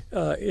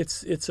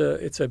it's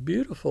a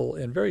beautiful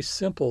and very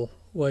simple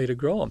way to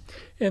grow them.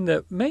 And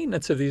the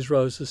maintenance of these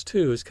roses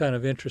too is kind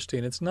of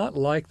interesting. It's not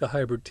like the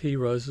hybrid tea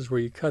roses where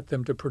you cut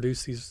them to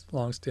produce these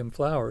long stem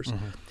flowers.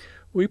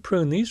 We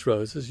prune these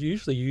roses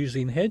usually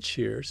using head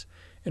shears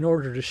in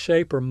order to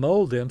shape or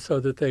mold them so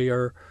that they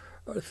are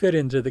fit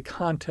into the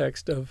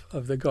context of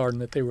the garden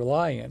that they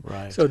rely in.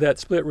 Right. So that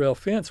split rail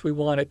fence, we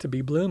want it to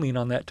be blooming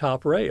on that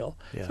top rail.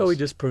 Yes. So we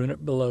just prune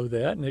it below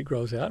that, and it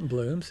grows out and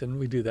blooms, and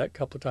we do that a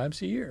couple of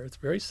times a year. It's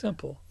very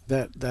simple.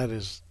 That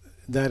is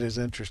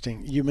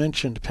interesting. You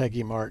mentioned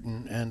Peggy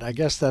Martin, and I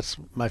guess that's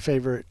my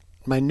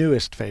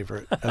newest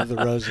favorite of the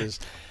roses.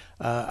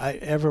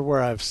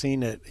 Everywhere I've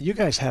seen it, you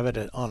guys have it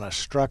on a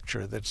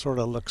structure that sort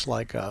of looks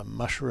like a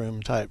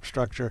mushroom type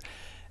structure.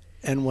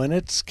 And when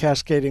it's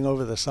cascading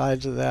over the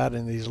sides of that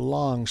and these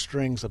long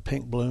strings of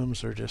pink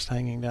blooms are just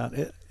hanging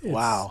down,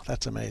 wow,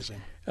 that's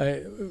amazing.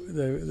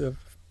 The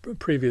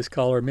previous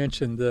caller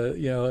mentioned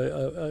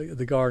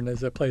the garden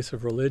as a place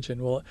of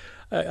religion. Well,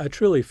 I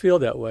truly feel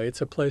that way.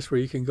 It's a place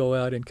where you can go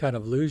out and kind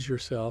of lose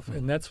yourself,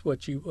 and that's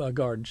what a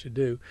garden should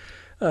do.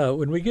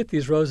 When we get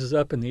these roses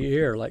up in the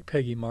air, like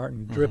Peggy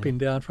Martin, dripping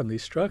down from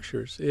these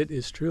structures, it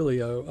is truly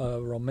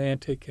a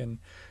romantic and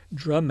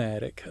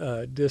dramatic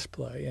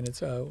display, and it's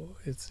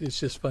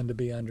just fun to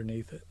be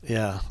underneath it.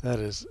 Yeah, that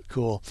is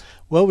cool.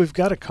 Well, we've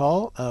got a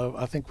call.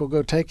 I think we'll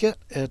go take it.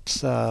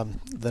 It's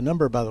the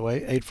number, by the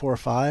way,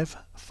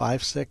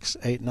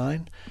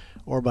 845-5689,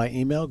 or by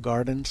email,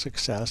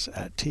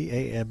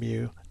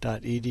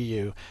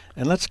 gardensuccess@tamu.edu.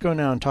 And let's go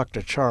now and talk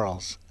to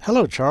Charles.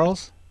 Hello,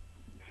 Charles.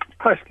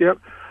 Hi, Skip.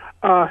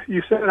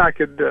 You said I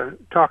could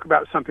talk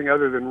about something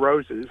other than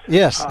roses.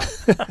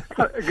 Yes.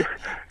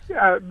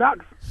 About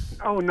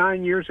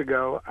 9 years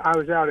ago, I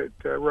was out at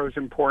Rose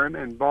Emporium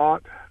and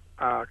bought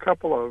a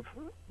couple of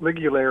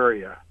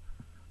ligularia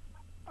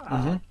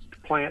to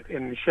plant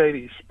in the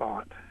shady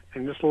spot,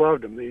 and just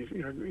loved them. These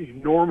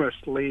enormous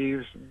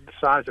leaves, the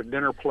size of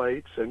dinner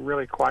plates, and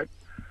really quite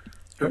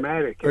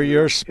dramatic. Are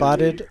yours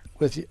spotted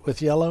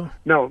with yellow?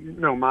 No,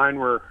 mine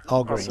were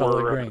all green.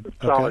 Solid green.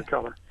 Solid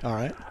color. All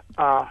right.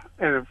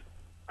 And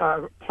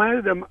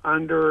planted them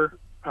under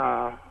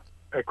a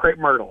crepe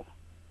myrtle,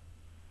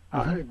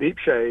 deep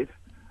shade,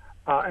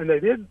 and they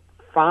did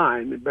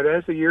fine. But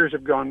as the years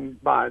have gone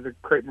by, the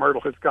crepe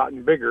myrtle has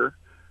gotten bigger,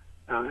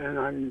 and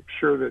I'm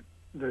sure that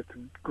the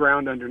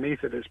ground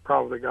underneath it has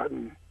probably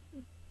gotten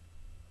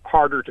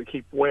harder to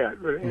keep wet.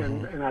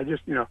 And I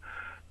just,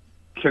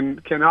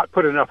 cannot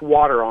put enough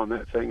water on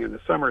that thing in the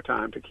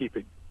summertime to keep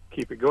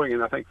it going.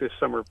 And I think this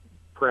summer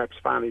perhaps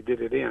finally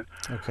did it in.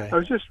 Okay. I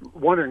was just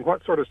wondering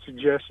what sort of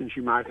suggestions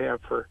you might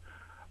have for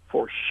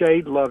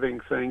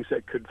shade-loving things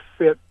that could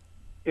fit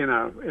in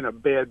a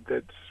bed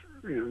that's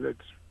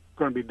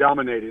going to be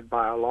dominated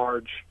by a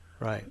large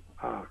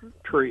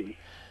tree.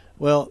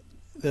 Well,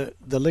 the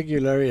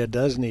ligularia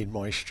does need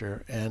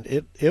moisture, and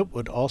it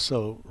would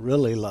also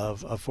really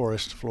love a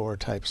forest floor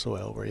type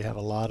soil where you have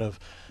a lot of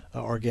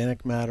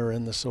organic matter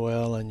in the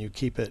soil and you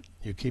keep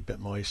it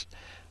moist.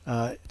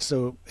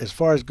 So as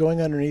far as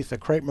going underneath the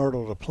crepe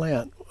myrtle to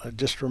plant,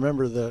 just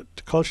remember the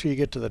closer you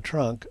get to the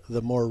trunk,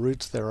 the more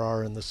roots there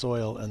are in the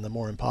soil and the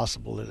more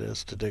impossible it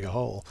is to dig a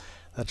hole.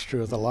 That's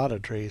true with a lot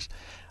of trees.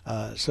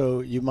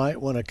 So you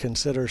might want to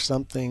consider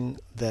something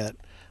that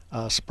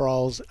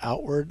sprawls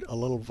outward, a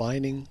little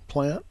vining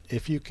plant,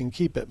 if you can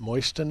keep it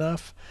moist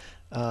enough.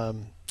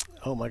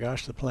 Oh my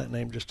gosh, the plant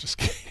name just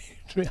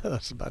escaped me. I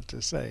was about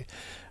to say.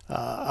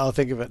 I'll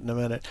think of it in a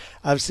minute.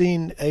 I've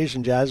seen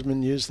Asian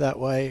jasmine used that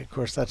way. Of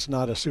course, that's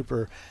not a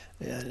super,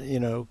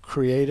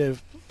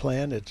 creative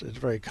plant. It's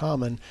very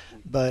common,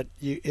 but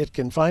it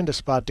can find a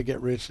spot to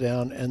get roots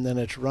down, and then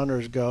its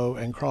runners go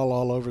and crawl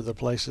all over the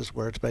places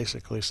where it's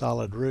basically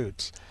solid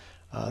roots.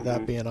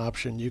 That'd be an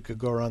option. You could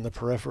go around the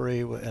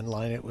periphery and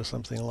line it with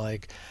something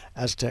like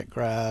Aztec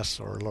grass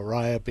or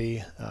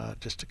liriope,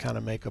 just to kind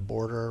of make a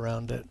border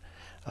around it.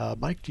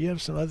 Mike, do you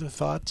have some other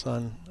thoughts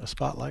on a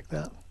spot like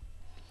that?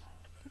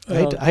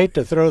 I hate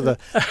to throw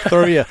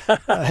you.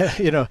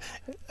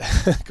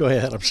 Go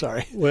ahead. I'm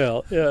sorry.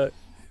 Well,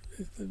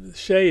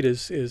 shade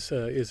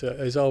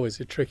is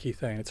always a tricky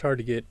thing. It's hard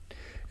to get,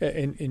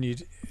 and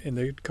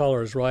the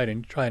caller is right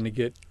in trying to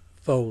get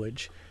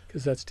foliage,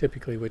 because that's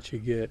typically what you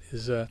get.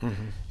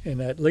 And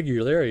that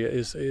ligularia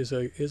is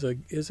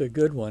a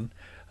good one.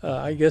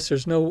 I guess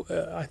there's no.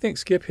 I think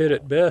Skip hit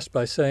it best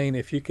by saying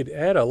if you could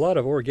add a lot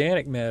of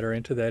organic matter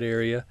into that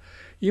area,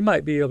 you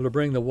might be able to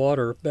bring the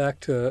water back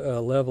to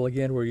a level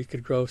again where you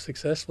could grow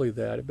successfully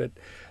that. But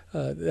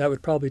that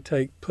would probably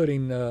take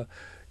putting,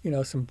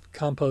 some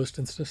compost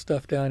and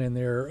stuff down in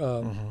there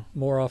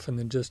more often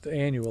than just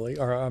annually,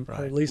 or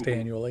at least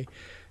annually,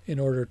 in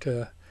order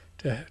to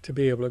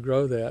be able to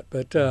grow that.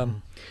 But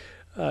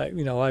I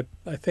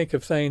think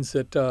of things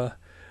that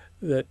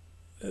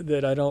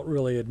I don't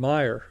really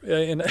admire,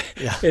 and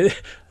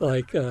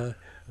like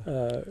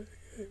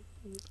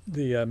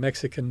the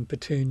Mexican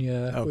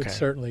petunia would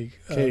certainly.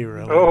 Those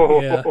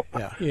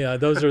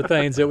are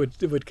things that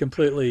would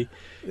completely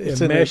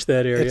mesh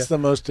that area. It's the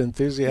most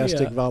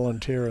enthusiastic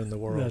volunteer in the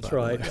world. That's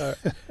right.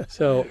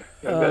 So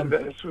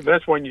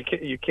that's one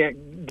you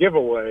can't give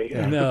away.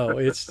 Yeah. No,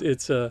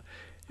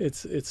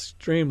 it's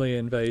extremely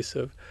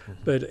invasive,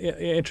 but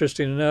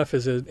interesting enough,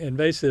 as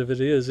invasive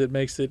it is, it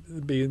makes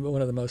it be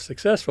one of the most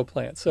successful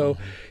plants. So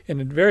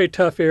in very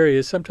tough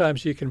areas,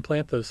 sometimes you can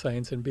plant those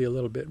things and be a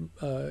little bit,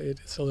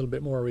 it's a little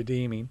bit more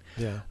redeeming.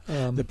 Yeah.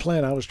 The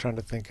plant I was trying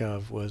to think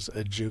of was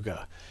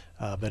ajuga,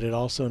 but it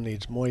also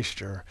needs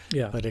moisture.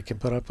 Yeah. But it can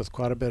put up with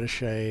quite a bit of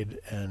shade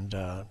and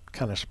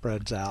kind of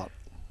spreads out.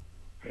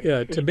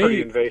 Yeah, it's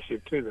pretty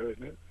invasive too, though,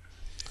 isn't it?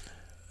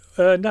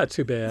 Not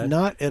too bad.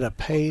 Not at a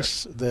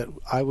pace that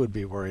I would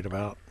be worried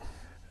about.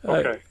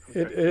 Okay.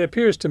 It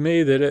appears to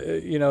me that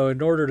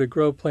in order to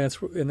grow plants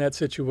in that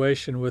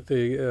situation, with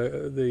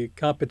the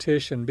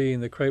competition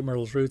being the crepe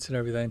myrtle's roots and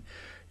everything,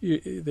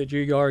 that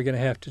you are going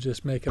to have to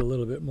just make it a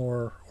little bit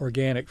more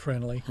organic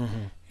friendly,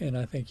 and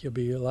I think you'll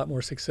be a lot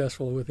more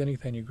successful with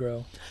anything you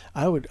grow.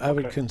 I would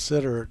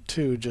consider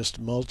too just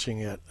mulching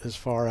it as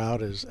far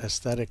out as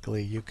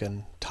aesthetically you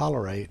can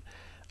tolerate.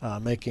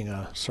 Making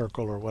a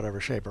circle or whatever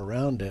shape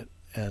around it,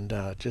 and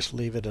just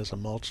leave it as a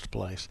mulched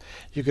place.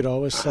 You could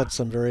always set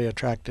some very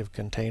attractive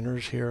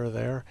containers here or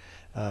there,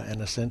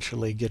 and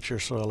essentially get your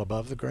soil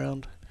above the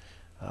ground.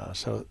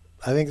 So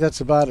I think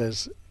that's about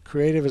as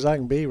creative as I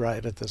can be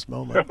right at this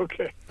moment.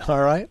 Okay.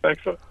 All right.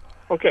 Thanks.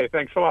 Okay.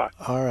 Thanks a lot.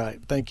 All right.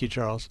 Thank you,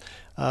 Charles.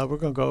 We're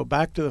going to go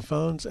back to the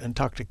phones and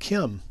talk to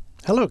Kim.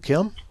 Hello,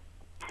 Kim.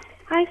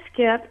 Hi,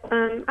 Skip.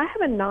 I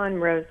have a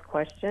non-rose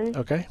question.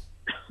 Okay.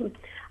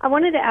 I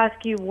wanted to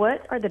ask you,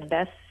 what are the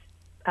best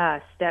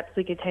steps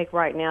we could take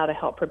right now to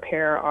help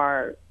prepare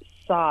our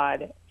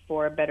sod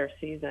for a better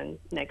season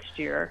next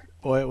year?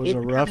 Boy, it was a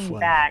rough one.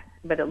 Back,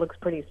 but it looks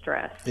pretty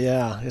stressed.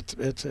 Yeah,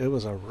 it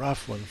was a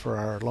rough one for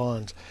our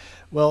lawns.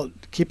 Well,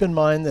 keep in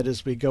mind that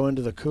as we go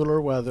into the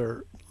cooler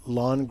weather,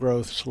 lawn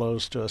growth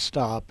slows to a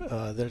stop.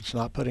 That it's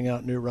not putting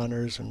out new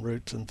runners and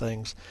roots and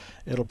things.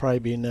 It'll probably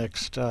be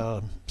next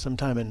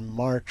sometime in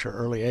March or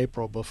early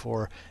April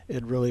before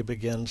it really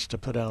begins to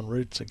put down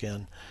roots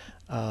again.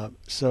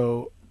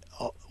 So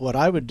what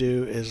I would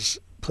do is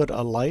put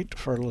a light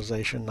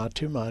fertilization, not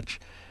too much,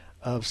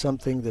 of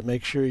something that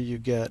makes sure you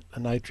get a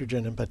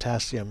nitrogen and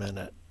potassium in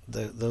it.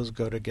 Those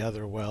go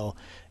together well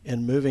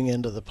in moving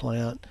into the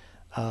plant.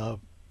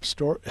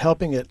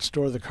 helping it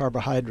store the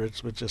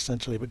carbohydrates, which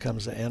essentially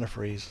becomes the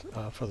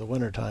antifreeze for the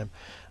wintertime.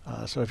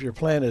 So if your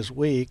plant is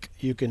weak,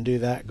 you can do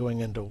that going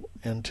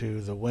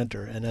into the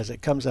winter. And as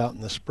it comes out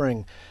in the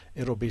spring,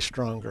 it'll be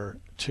stronger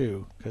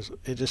too, because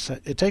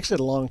it takes it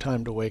a long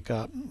time to wake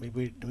up.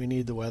 We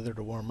need the weather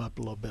to warm up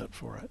a little bit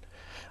for it.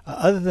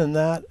 Other than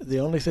that, the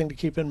only thing to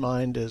keep in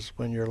mind is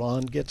when your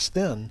lawn gets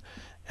thin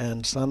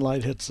and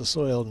sunlight hits the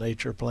soil,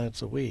 nature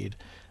plants a weed.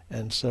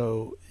 And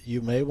so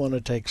you may want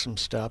to take some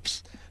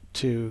steps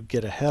to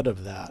get ahead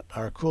of that.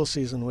 Our cool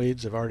season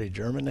weeds have already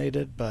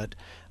germinated, but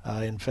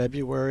in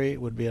February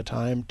would be a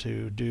time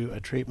to do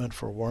a treatment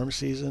for warm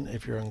season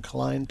if you're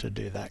inclined to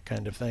do that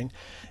kind of thing.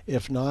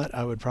 If not,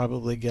 I would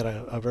probably get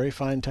a very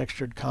fine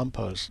textured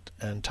compost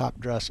and top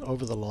dress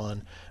over the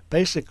lawn,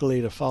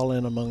 basically to fall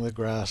in among the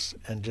grass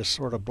and just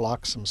sort of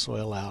block some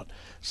soil out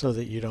so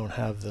that you don't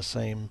have the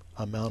same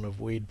amount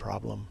of weed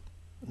problem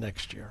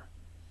next year.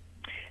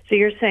 So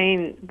you're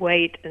saying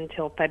wait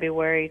until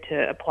February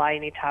to apply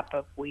any type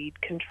of weed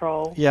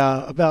control?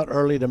 Yeah, about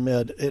early to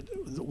mid.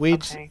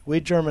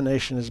 Weed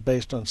germination is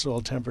based on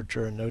soil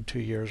temperature, and no 2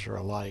 years are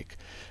alike.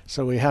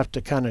 So we have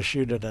to kind of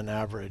shoot at an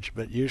average.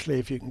 But usually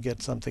if you can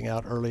get something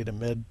out early to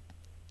mid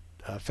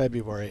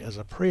February as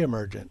a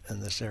pre-emergent in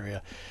this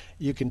area,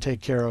 you can take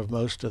care of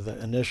most of the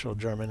initial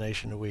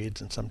germination of weeds,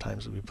 and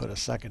sometimes we put a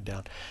second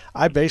down.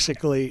 I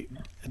basically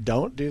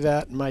don't do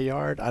that in my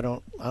yard. I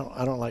don't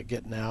like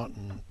getting out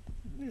and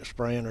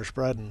spraying or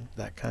spreading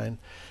that kind.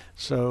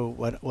 So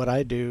what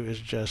I do is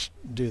just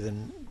do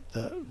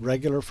the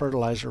regular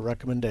fertilizer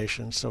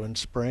recommendations. So in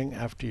spring,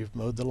 after you've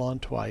mowed the lawn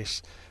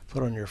twice,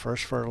 put on your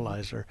first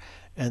fertilizer,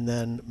 and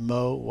then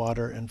mow,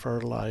 water, and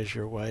fertilize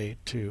your way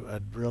to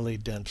a really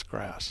dense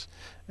grass.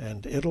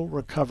 And it'll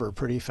recover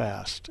pretty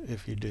fast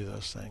if you do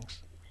those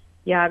things.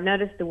 Yeah, I've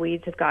noticed the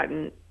weeds have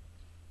gotten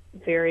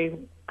very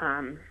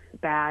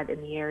bad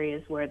in the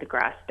areas where the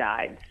grass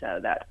died. So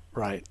that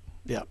right.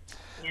 Yeah.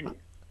 And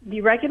do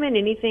you recommend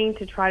anything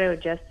to try to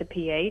adjust the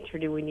pH, or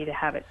do we need to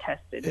have it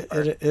tested?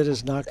 It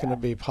is not going to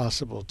be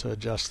possible to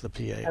adjust the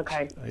pH.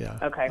 Okay. Yeah.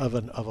 Okay. Of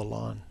a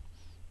lawn.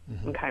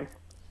 Mm-hmm. Okay.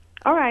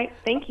 All right.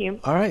 Thank you.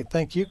 All right.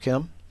 Thank you,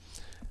 Kim.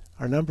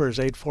 Our number is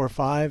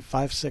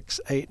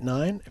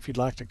 845-5689 if you'd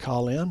like to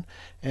call in.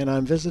 And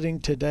I'm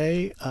visiting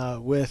today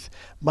with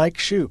Mike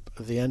Shoup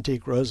of the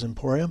Antique Rose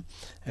Emporium.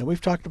 And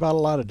we've talked about a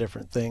lot of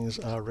different things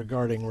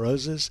regarding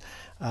roses.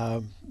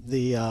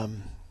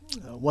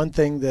 One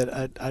thing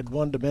that I'd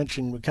wanted to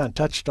mention, we kind of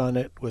touched on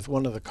it with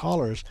one of the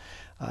callers,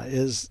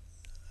 is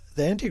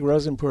the Antique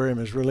Rose Emporium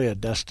is really a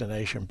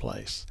destination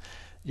place.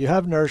 You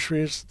have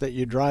nurseries that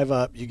you drive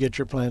up, you get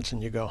your plants,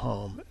 and you go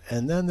home.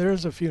 And then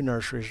there's a few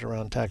nurseries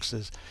around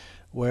Texas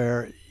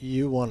where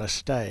you want to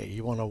stay.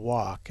 You want to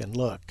walk and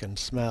look and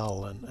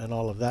smell and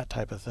all of that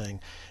type of thing.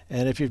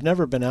 And if you've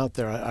never been out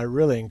there, I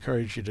really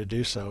encourage you to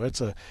do so. It's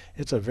a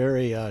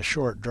very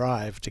short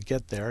drive to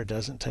get there. It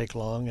doesn't take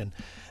long. And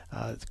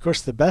of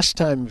course, the best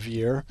time of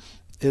year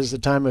is the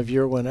time of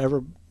year when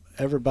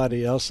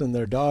everybody else and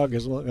their dog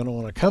is going to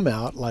want to come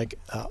out, like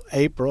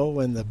April,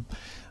 when the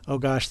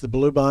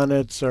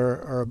bluebonnets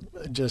are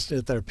just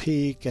at their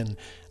peak, and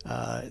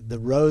the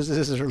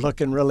roses are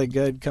looking really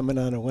good coming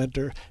out of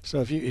winter.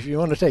 So if you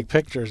want to take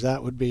pictures,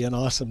 that would be an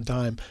awesome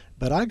time.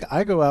 But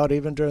I go out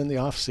even during the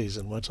off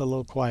season when it's a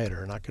little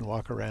quieter, and I can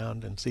walk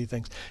around and see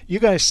things. You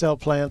guys sell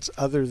plants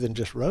other than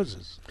just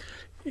roses?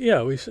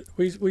 Yeah,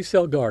 we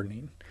sell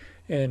gardening,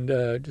 and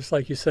just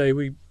like you say,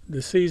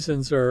 the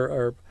seasons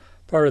are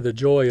part of the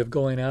joy of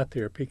going out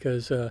there,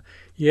 because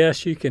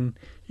yes, you can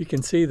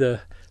see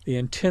the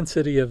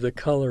intensity of the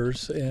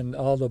colors and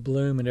all the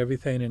bloom and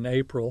everything in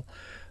April,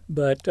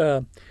 but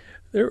there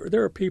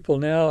are people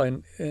now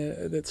and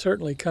that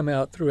certainly come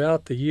out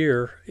throughout the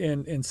year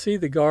and see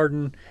the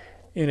garden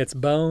in its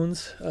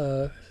bones,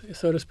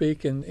 so to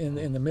speak,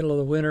 in the middle of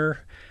the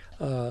winter.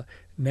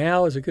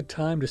 Now is a good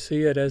time to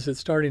see it as it's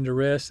starting to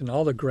rest, and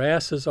all the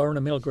grasses,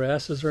 ornamental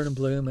grasses, are in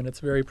bloom, and it's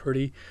very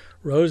pretty.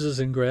 Roses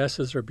and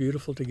grasses are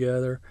beautiful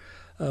together.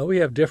 We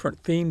have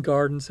different themed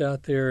gardens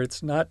out there.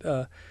 It's not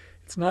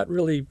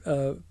really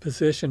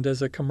positioned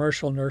as a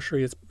commercial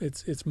nursery.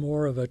 It's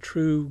more of a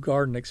true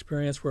garden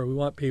experience where we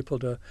want people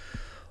to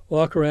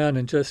walk around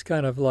and just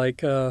kind of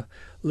like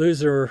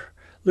lose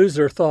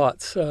their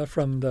thoughts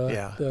from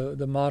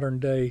the modern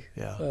day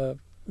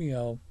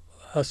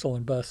hustle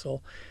and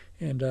bustle.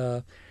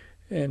 And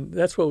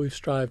that's what we've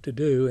strived to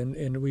do.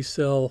 And we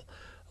sell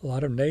a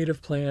lot of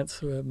native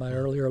plants, my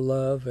earlier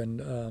love,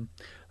 and a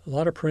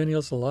lot of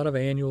perennials, a lot of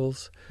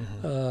annuals.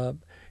 Mm-hmm.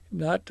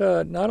 Not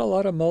a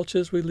lot of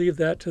mulches. We leave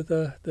that to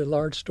the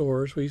large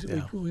stores. We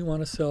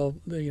want to sell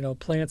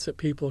plants that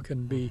people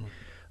can be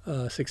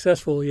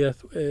successful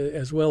with,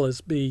 as well as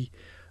be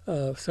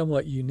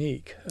somewhat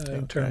unique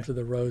in terms of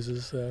the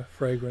roses,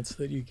 fragrance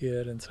that you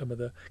get, and some of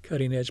the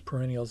cutting edge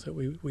perennials that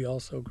we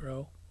also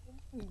grow.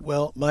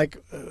 Well, Mike,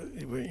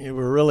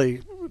 we're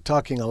really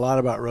talking a lot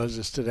about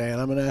roses today,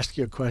 and I'm going to ask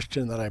you a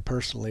question that I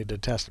personally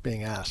detest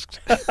being asked.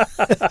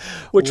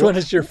 Which one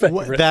is your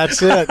favorite?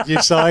 That's it.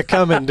 You saw it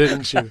coming,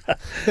 didn't you?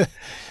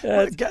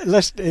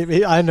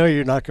 I know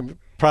you're not going to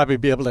probably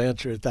be able to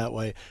answer it that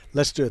way.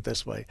 Let's do it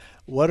this way.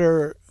 What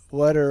are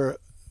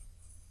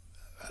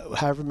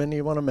however many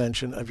you want to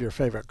mention of your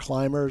favorite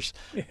climbers?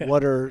 Yeah.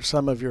 What are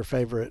some of your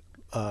favorite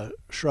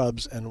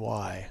shrubs and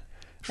why?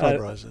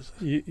 Shrub roses.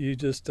 You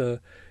just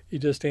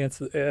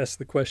asked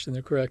the question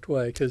the correct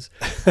way, because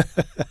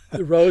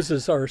the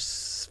roses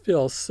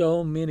fill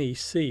so many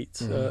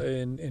seats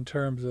in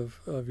terms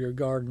of your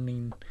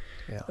gardening,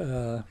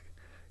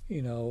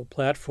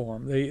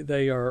 platform.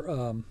 They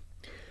are.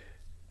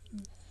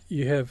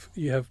 You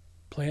have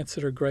plants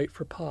that are great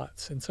for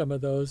pots, and some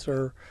of those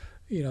are,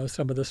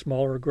 some of the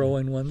smaller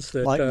growing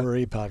othat like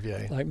Marie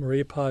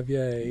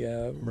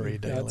Pavier. Marie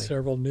Daly. Got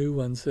several new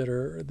ones that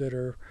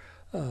are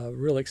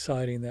real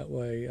exciting that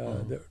way.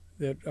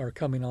 That are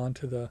coming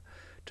onto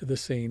the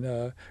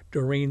scene.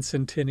 Doreen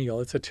Centennial.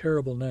 It's a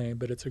terrible name,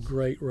 but it's a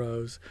great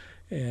rose.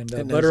 And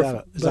is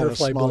butterfly that a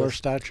smaller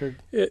statured?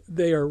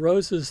 They are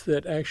roses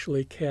that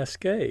actually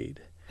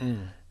cascade.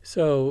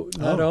 So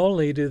not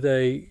only do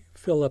they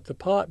fill up the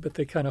pot, but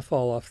they kind of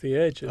fall off the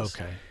edges.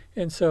 Okay.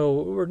 And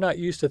so we're not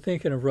used to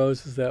thinking of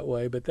roses that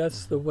way, but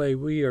that's the way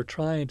we are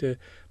trying to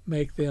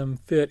make them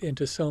fit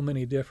into so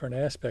many different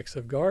aspects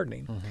of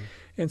gardening.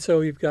 And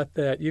so you've got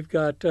that. You've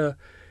got, I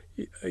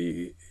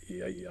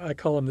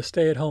call them the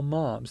stay-at-home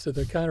moms. So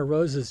they're kind of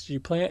roses you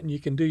plant and you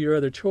can do your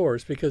other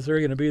chores because they're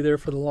going to be there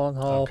for the long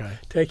haul,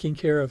 taking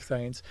care of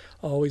things,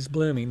 always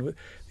blooming.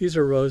 These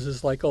are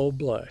roses like Old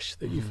Blush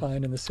that you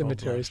find in the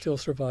cemetery, still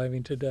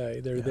surviving today.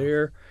 They're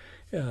there.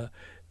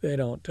 They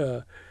don't,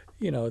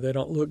 they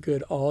don't look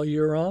good all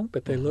year long,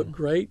 but they look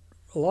great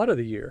a lot of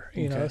the year.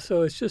 You know,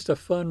 so it's just a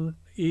fun,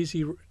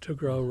 easy to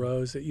grow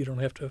rose that you don't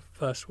have to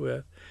fuss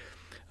with.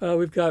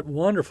 We've got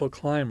wonderful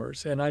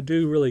climbers, and I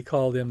do really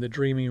call them the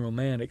dreaming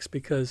romantics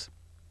because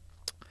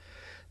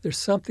there's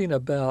something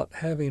about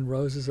having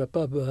roses up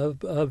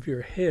above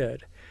your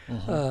head.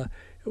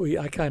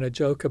 I kind of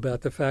joke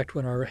about the fact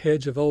when our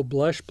hedge of Old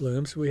Blush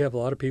blooms, we have a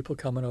lot of people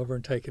coming over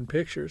and taking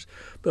pictures.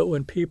 But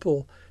when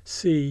people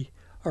see,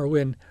 or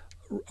when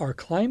our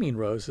climbing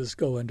roses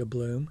go into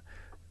bloom,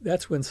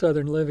 that's when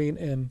Southern Living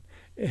and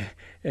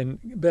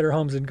Better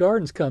Homes and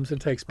Gardens comes and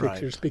takes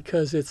pictures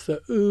because it's the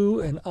ooh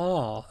and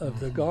ah of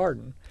the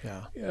garden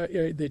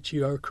that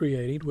you are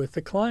creating with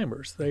the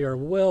climbers. They are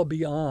well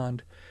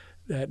beyond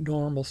that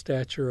normal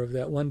stature of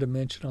that one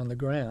dimension on the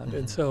ground.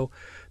 And so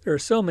there are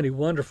so many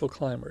wonderful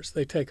climbers.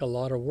 They take a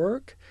lot of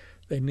work.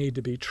 They need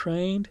to be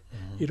trained.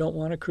 You don't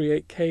want to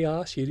create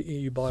chaos.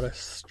 You bought a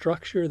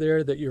structure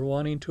there that you're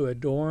wanting to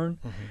adorn.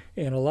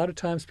 And a lot of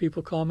times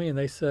people call me and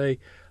they say,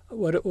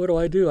 what do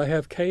I do? I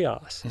have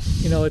chaos.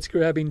 It's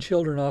grabbing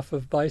children off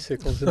of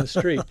bicycles in the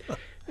street.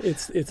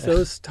 It's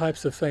those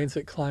types of things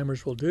that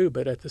climbers will do.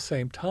 But at the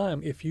same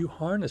time, if you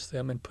harness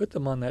them and put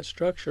them on that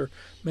structure,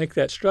 make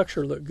that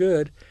structure look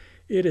good,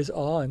 it is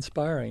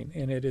awe-inspiring,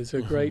 and it is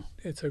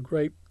it's a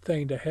great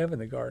thing to have in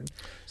the garden.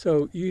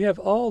 So you have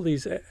all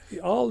these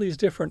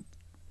different,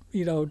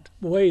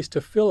 ways to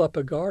fill up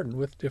a garden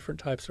with different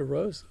types of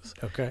roses.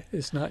 Okay.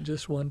 It's not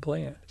just one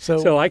plant.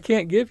 So I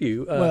can't give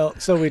you.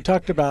 So we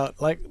talked about,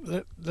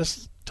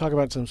 let's talk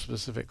about some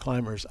specific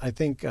climbers. I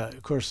think,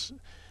 of course,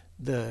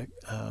 the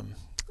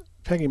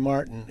Peggy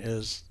Martin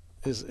is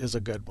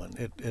a good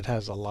one. It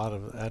has a lot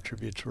of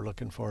attributes we're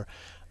looking for.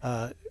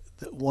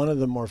 One of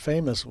the more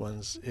famous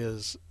ones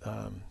is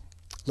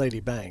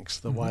Lady Banks,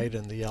 the white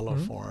and the yellow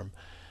form.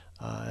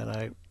 And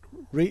a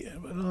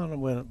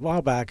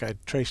while back, I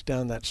traced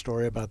down that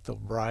story about the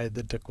bride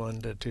that took one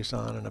to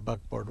Tucson in a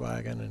buckboard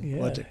wagon, and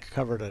it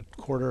covered a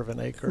quarter of an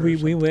acre.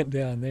 We went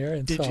down there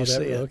and saw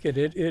that rook. It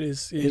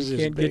is you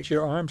can't big. get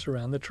your arms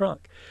around the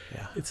trunk.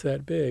 Yeah. It's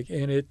that big,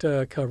 and it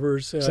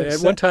covers.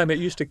 At one time, it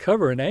used to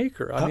cover an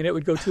acre. I mean, it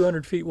would go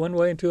 200 feet one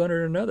way and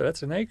 200 another.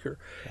 That's an acre,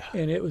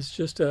 and it was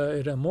just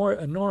a more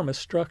enormous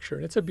structure.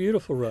 It's a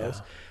beautiful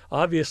rose.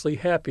 Obviously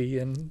happy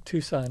in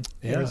Tucson,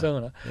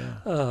 Arizona.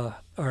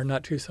 Or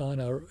not Tucson,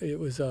 it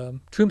was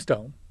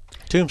Tombstone.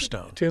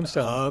 Tombstone.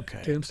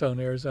 Okay. Tombstone,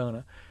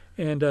 Arizona.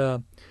 And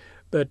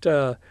but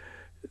the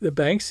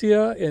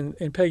Banksia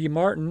and Peggy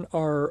Martin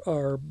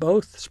are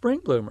both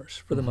spring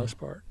bloomers for the most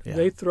part. Yeah.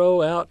 They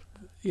throw out,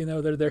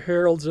 they're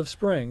heralds of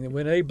spring.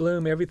 When they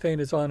bloom, everything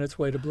is on its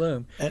way to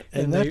bloom.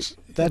 And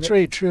that's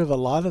really true of a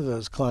lot of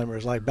those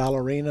climbers, like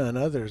Ballerina and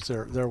others.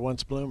 They're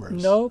once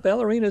bloomers. No,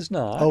 Ballerina's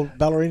not. Oh,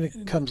 Ballerina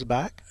comes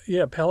back?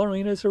 Yeah,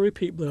 Ballerina is a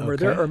repeat bloomer.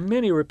 Okay. There are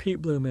many repeat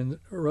blooming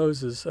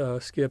roses,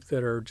 Skip,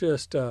 that are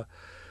just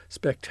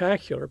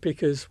spectacular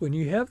because when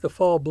you have the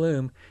fall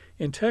bloom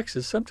in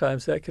Texas,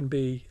 sometimes that can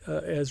be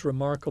as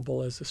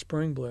remarkable as the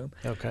spring bloom.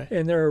 Okay.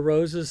 And there are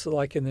roses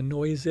like in the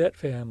Noisette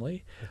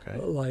family,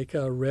 like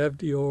Rêve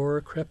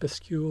d'Or,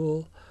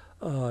 Crépuscule,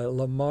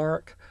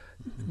 Lamarck,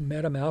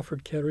 Madame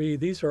Alfred Carré.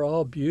 These are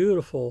all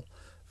beautiful,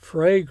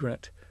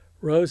 fragrant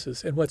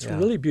roses. And what's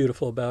really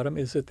beautiful about them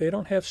is that they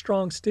don't have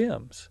strong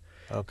stems.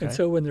 Okay. And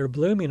so when they're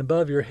blooming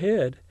above your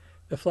head,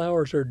 the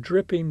flowers are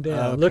dripping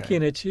down,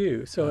 looking at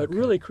you. So it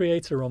really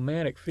creates a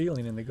romantic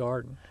feeling in the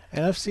garden.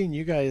 And I've seen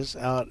you guys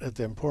out at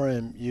the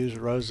Emporium use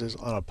roses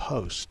on a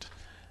post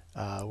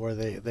where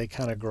they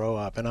kind of grow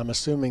up. And I'm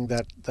assuming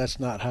that that's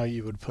not how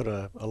you would put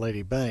a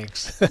Lady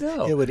Banks.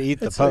 No, it would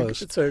eat the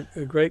post. It's a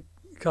great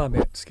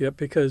comment, Skip,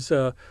 because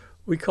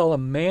we call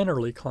them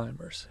mannerly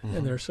climbers.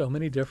 And there are so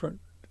many different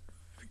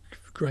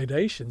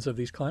gradations of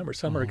these climbers.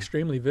 Some are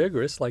extremely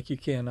vigorous, like you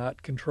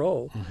cannot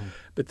control,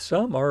 but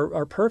some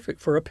are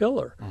perfect for a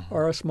pillar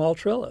or a small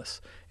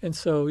trellis. And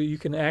so you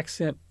can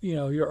accent,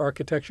 your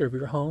architecture of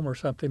your home or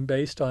something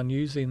based on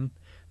using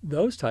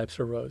those types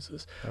of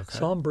roses.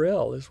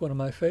 Sombrelle is one of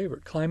my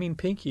favorite. Climbing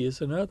Pinky is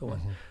another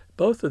one.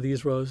 Both of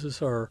these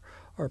roses are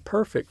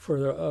perfect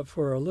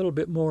for a little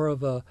bit more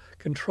of a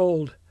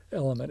controlled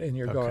element in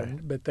your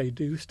garden, but they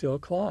do still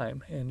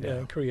climb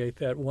and create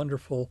that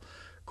wonderful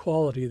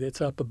quality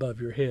that's up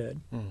above your head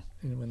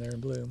when they're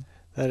in bloom.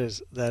 That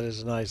is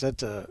nice.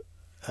 That's a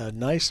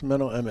nice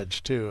mental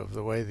image too of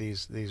the way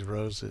these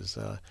roses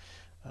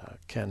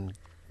can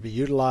be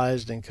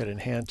utilized and could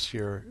enhance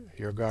your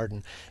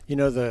garden.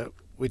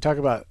 We talk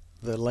about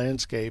the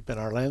landscape, and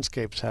our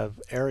landscapes have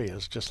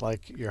areas just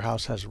like your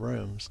house has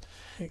rooms,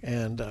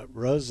 and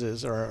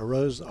roses or a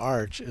rose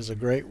arch is a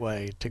great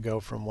way to go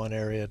from one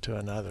area to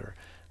another.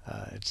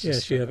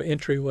 Yes, you have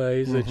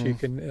entryways that you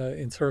can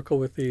encircle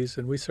with these,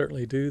 and we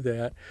certainly do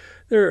that.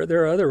 There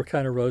are other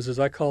kind of roses.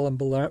 I call them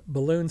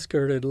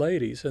balloon-skirted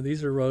ladies, and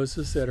these are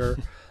roses that are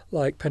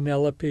like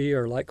Penelope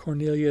or like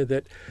Cornelia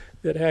that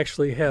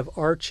actually have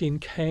arching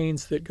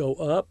canes that go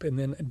up and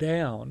then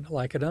down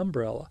like an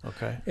umbrella.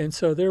 And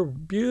so they're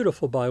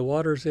beautiful by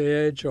water's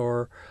edge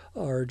or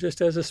just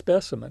as a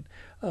specimen.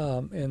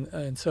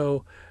 And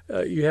so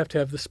you have to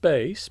have the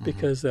space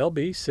because they'll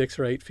be 6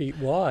 or 8 feet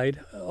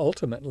wide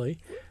ultimately,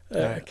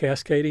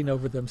 cascading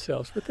over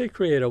themselves. But they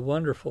create a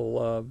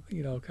wonderful,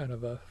 kind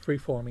of a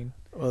free-forming.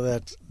 Well,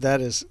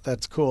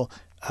 that's cool.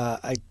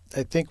 I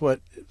think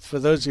for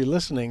those of you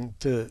listening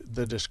to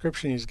the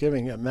description he's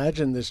giving,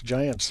 imagine this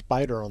giant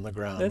spider on the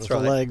ground with the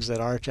legs that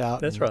arch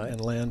out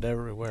and land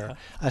everywhere.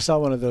 I saw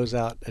one of those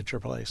out at your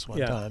place one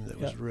time that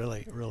was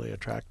really, really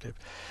attractive.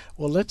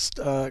 Well, let's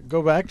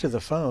go back to the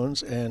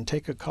phones and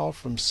take a call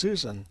from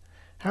Susan.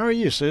 How are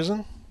you,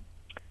 Susan?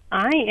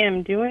 I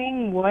am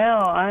doing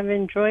well. I've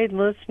enjoyed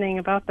listening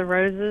about the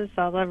roses.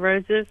 I love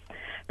roses.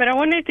 But I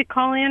wanted to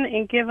call in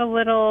and give a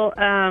little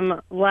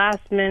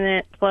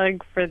last-minute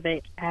plug for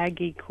the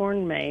Aggie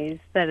corn maze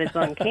that is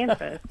on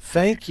campus.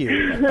 Thank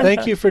you.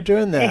 Thank you for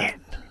doing that.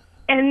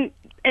 And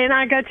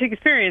I got to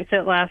experience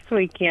it last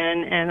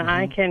weekend, and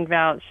I can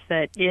vouch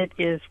that it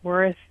is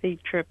worth the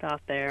trip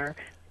out there.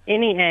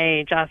 Any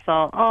age, I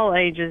saw all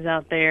ages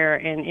out there,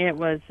 and it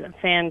was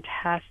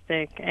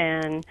fantastic.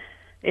 And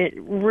it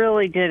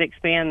really did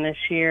expand this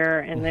year,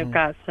 and they've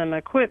got some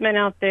equipment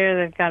out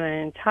there. They've got an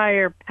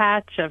entire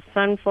patch of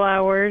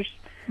sunflowers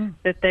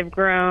that they've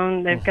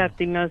grown. They've got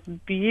the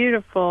most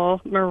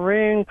beautiful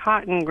maroon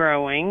cotton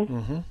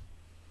growing.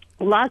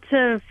 Lots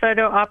of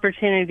photo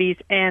opportunities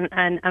and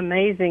an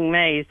amazing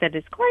maze that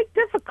is quite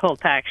difficult,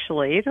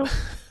 actually.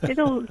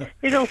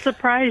 It'll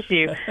surprise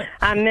you.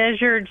 I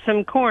measured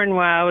some corn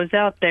while I was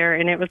out there,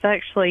 and it was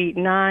actually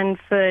 9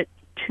 foot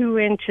 2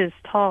 inches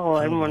tall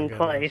in one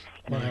place.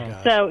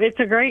 So it's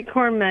a great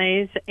corn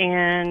maze,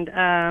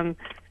 and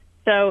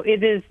so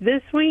it is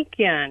this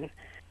weekend.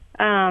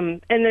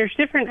 And there's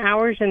different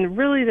hours, and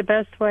really the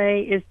best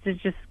way is to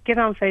just get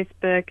on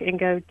Facebook and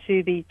go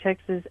to the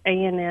Texas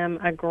A&M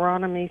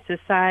Agronomy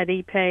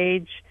Society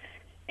page,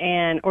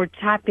 or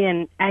type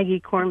in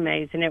Aggie Corn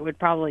Maze, and it would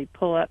probably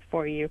pull up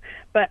for you.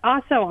 But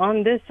also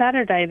on this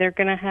Saturday, they're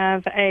going to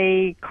have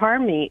a car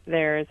meet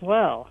there as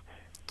well.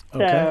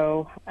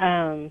 So,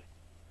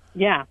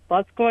 yeah,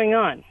 lots going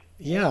on.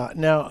 Yeah.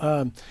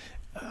 Now,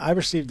 I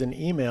received an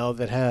email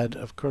that had,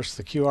 of course,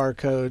 the QR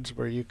codes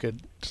where you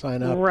could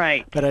sign up.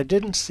 Right. But I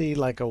didn't see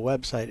like a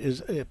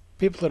website.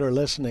 People that are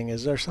listening,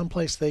 is there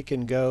someplace they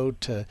can go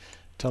to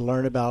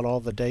learn about all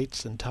the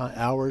dates and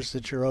hours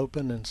that you're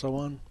open and so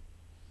on?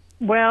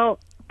 Well,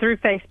 through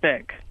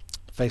Facebook.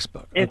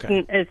 Facebook.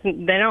 Okay.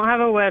 They don't have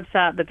a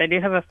website, but they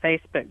do have a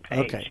Facebook page.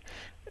 Okay.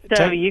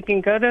 So you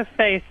can go to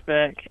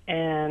Facebook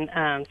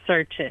and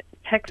search it,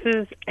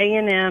 Texas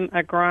A&M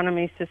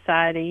Agronomy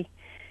Society,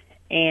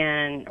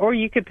 or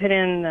you could put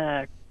in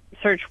the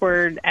search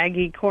word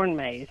Aggie Corn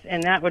Maze,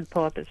 and that would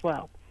pull up as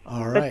well.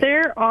 All right. But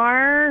there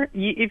are,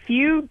 if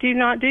you do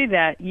not do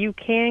that, you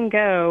can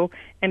go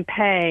and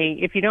pay.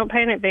 If you don't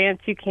pay in advance,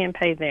 you can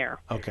pay there.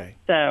 Okay.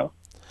 So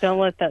don't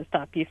let that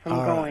stop you from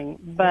going.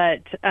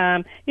 Right.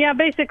 But, yeah,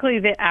 basically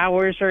the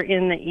hours are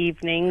in the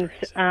evenings.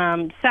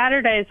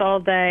 Saturdays all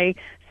day.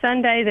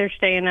 Sunday they're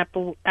staying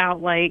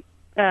out late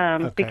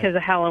because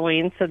of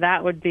Halloween, so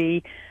that would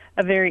be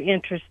a very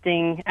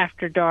interesting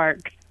after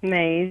dark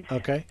maze.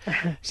 Okay.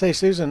 Say,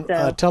 Susan,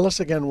 tell us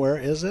again, where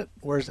is it?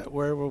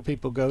 Where will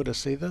people go to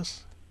see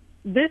this?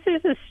 This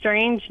is a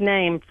strange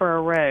name for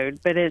a road,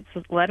 but it's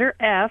letter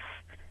F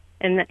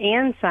and the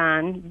and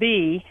sign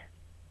B,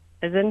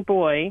 as in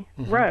boy,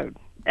 road.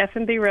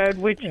 F&B Road,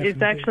 which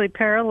is actually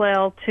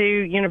parallel to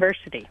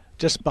University.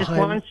 Just behind.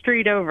 Just one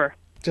street over.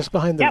 Just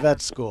behind the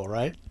vet school,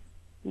 right?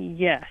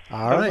 Yes.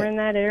 All over right. in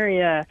that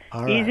area.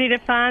 All right. Easy to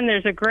find.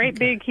 There's a great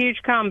big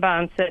huge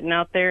compound sitting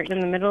out there in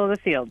the middle of the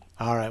field.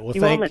 All right. Well, You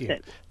thank won't you. miss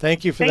it.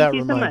 Thank you for Thank that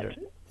you so reminder. much.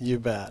 You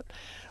bet.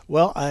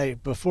 Well,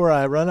 before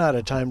I run out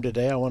of time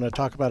today, I want to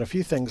talk about a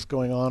few things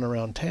going on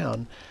around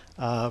town.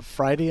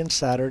 Friday and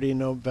Saturday,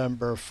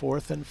 November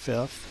 4th and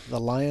 5th, the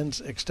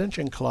Lions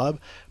Extension Club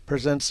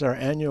presents their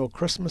annual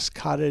Christmas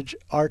Cottage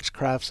Arts,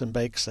 Crafts, and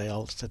Bake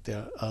Sale. It's at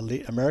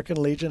the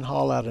American Legion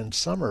Hall out in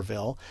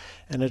Somerville,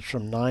 and it's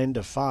from 9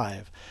 to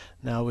 5.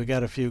 Now, we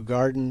got a few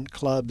garden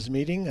clubs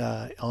meeting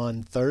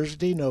on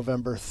Thursday,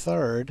 November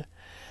 3rd,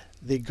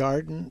 the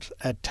gardens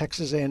at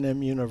Texas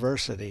A&M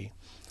University.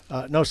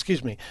 At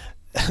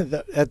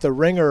the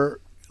Ringer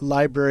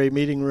Library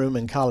Meeting Room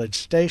in College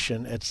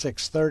Station at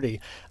 6:30,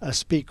 a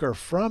speaker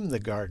from the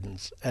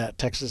gardens at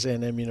Texas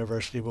A&M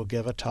University will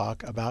give a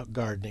talk about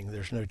gardening.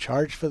 There's no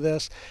charge for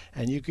this,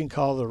 and you can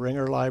call the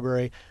Ringer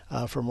Library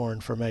for more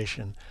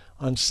information.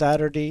 On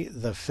Saturday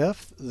the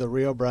 5th, the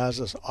Rio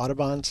Brazos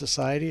Audubon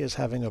Society is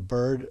having a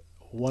Bird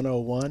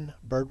 101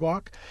 bird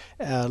walk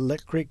at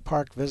Lick Creek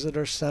Park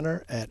Visitor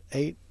Center at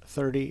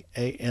 8:30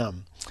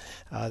 a.m.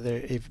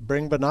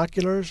 Bring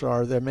binoculars,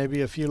 or there may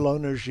be a few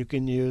loaners you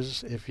can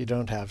use if you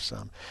don't have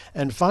some.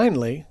 And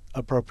finally,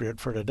 appropriate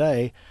for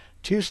today,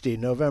 Tuesday,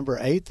 November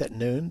 8th at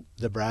noon,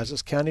 the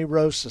Brazos County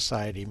Rose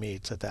Society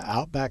meets at the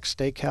Outback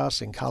Steakhouse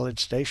in College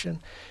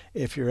Station.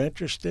 If you're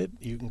interested,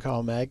 you can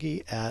call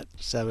Maggie at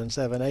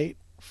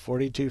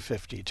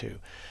 778-4252.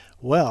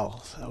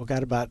 Well, we've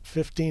got about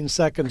 15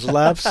 seconds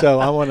left, so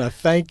I want to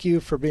thank you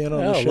for being on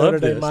the show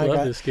today, Mike.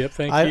 Love this, Skip.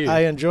 Thank you.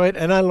 I enjoyed,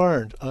 and I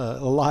learned a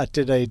lot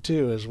today,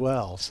 too, as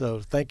well. So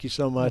thank you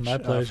so much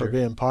for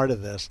being part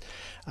of this.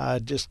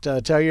 Just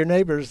tell your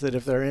neighbors that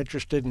if they're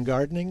interested in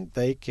gardening,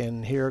 they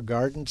can hear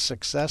Garden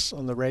Success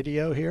on the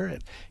radio here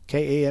at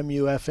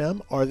KAMU-FM,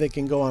 or they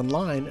can go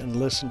online and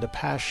listen to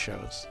past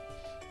shows.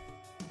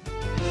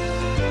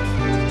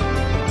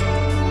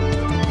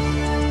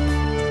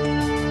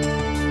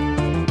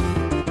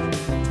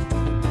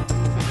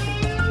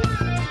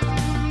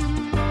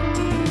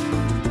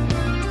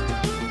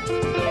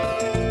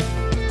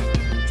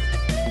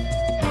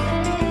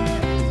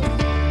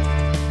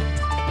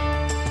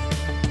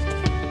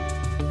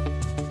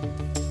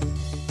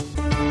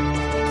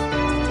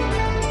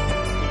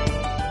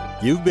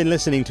 You've been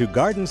listening to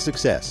Garden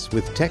Success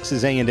with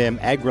Texas A&M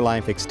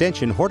AgriLife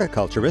Extension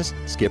horticulturist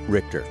Skip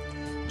Richter.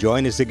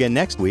 Join us again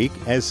next week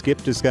as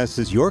Skip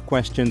discusses your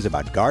questions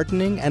about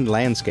gardening and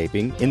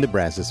landscaping in the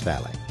Brazos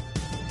Valley.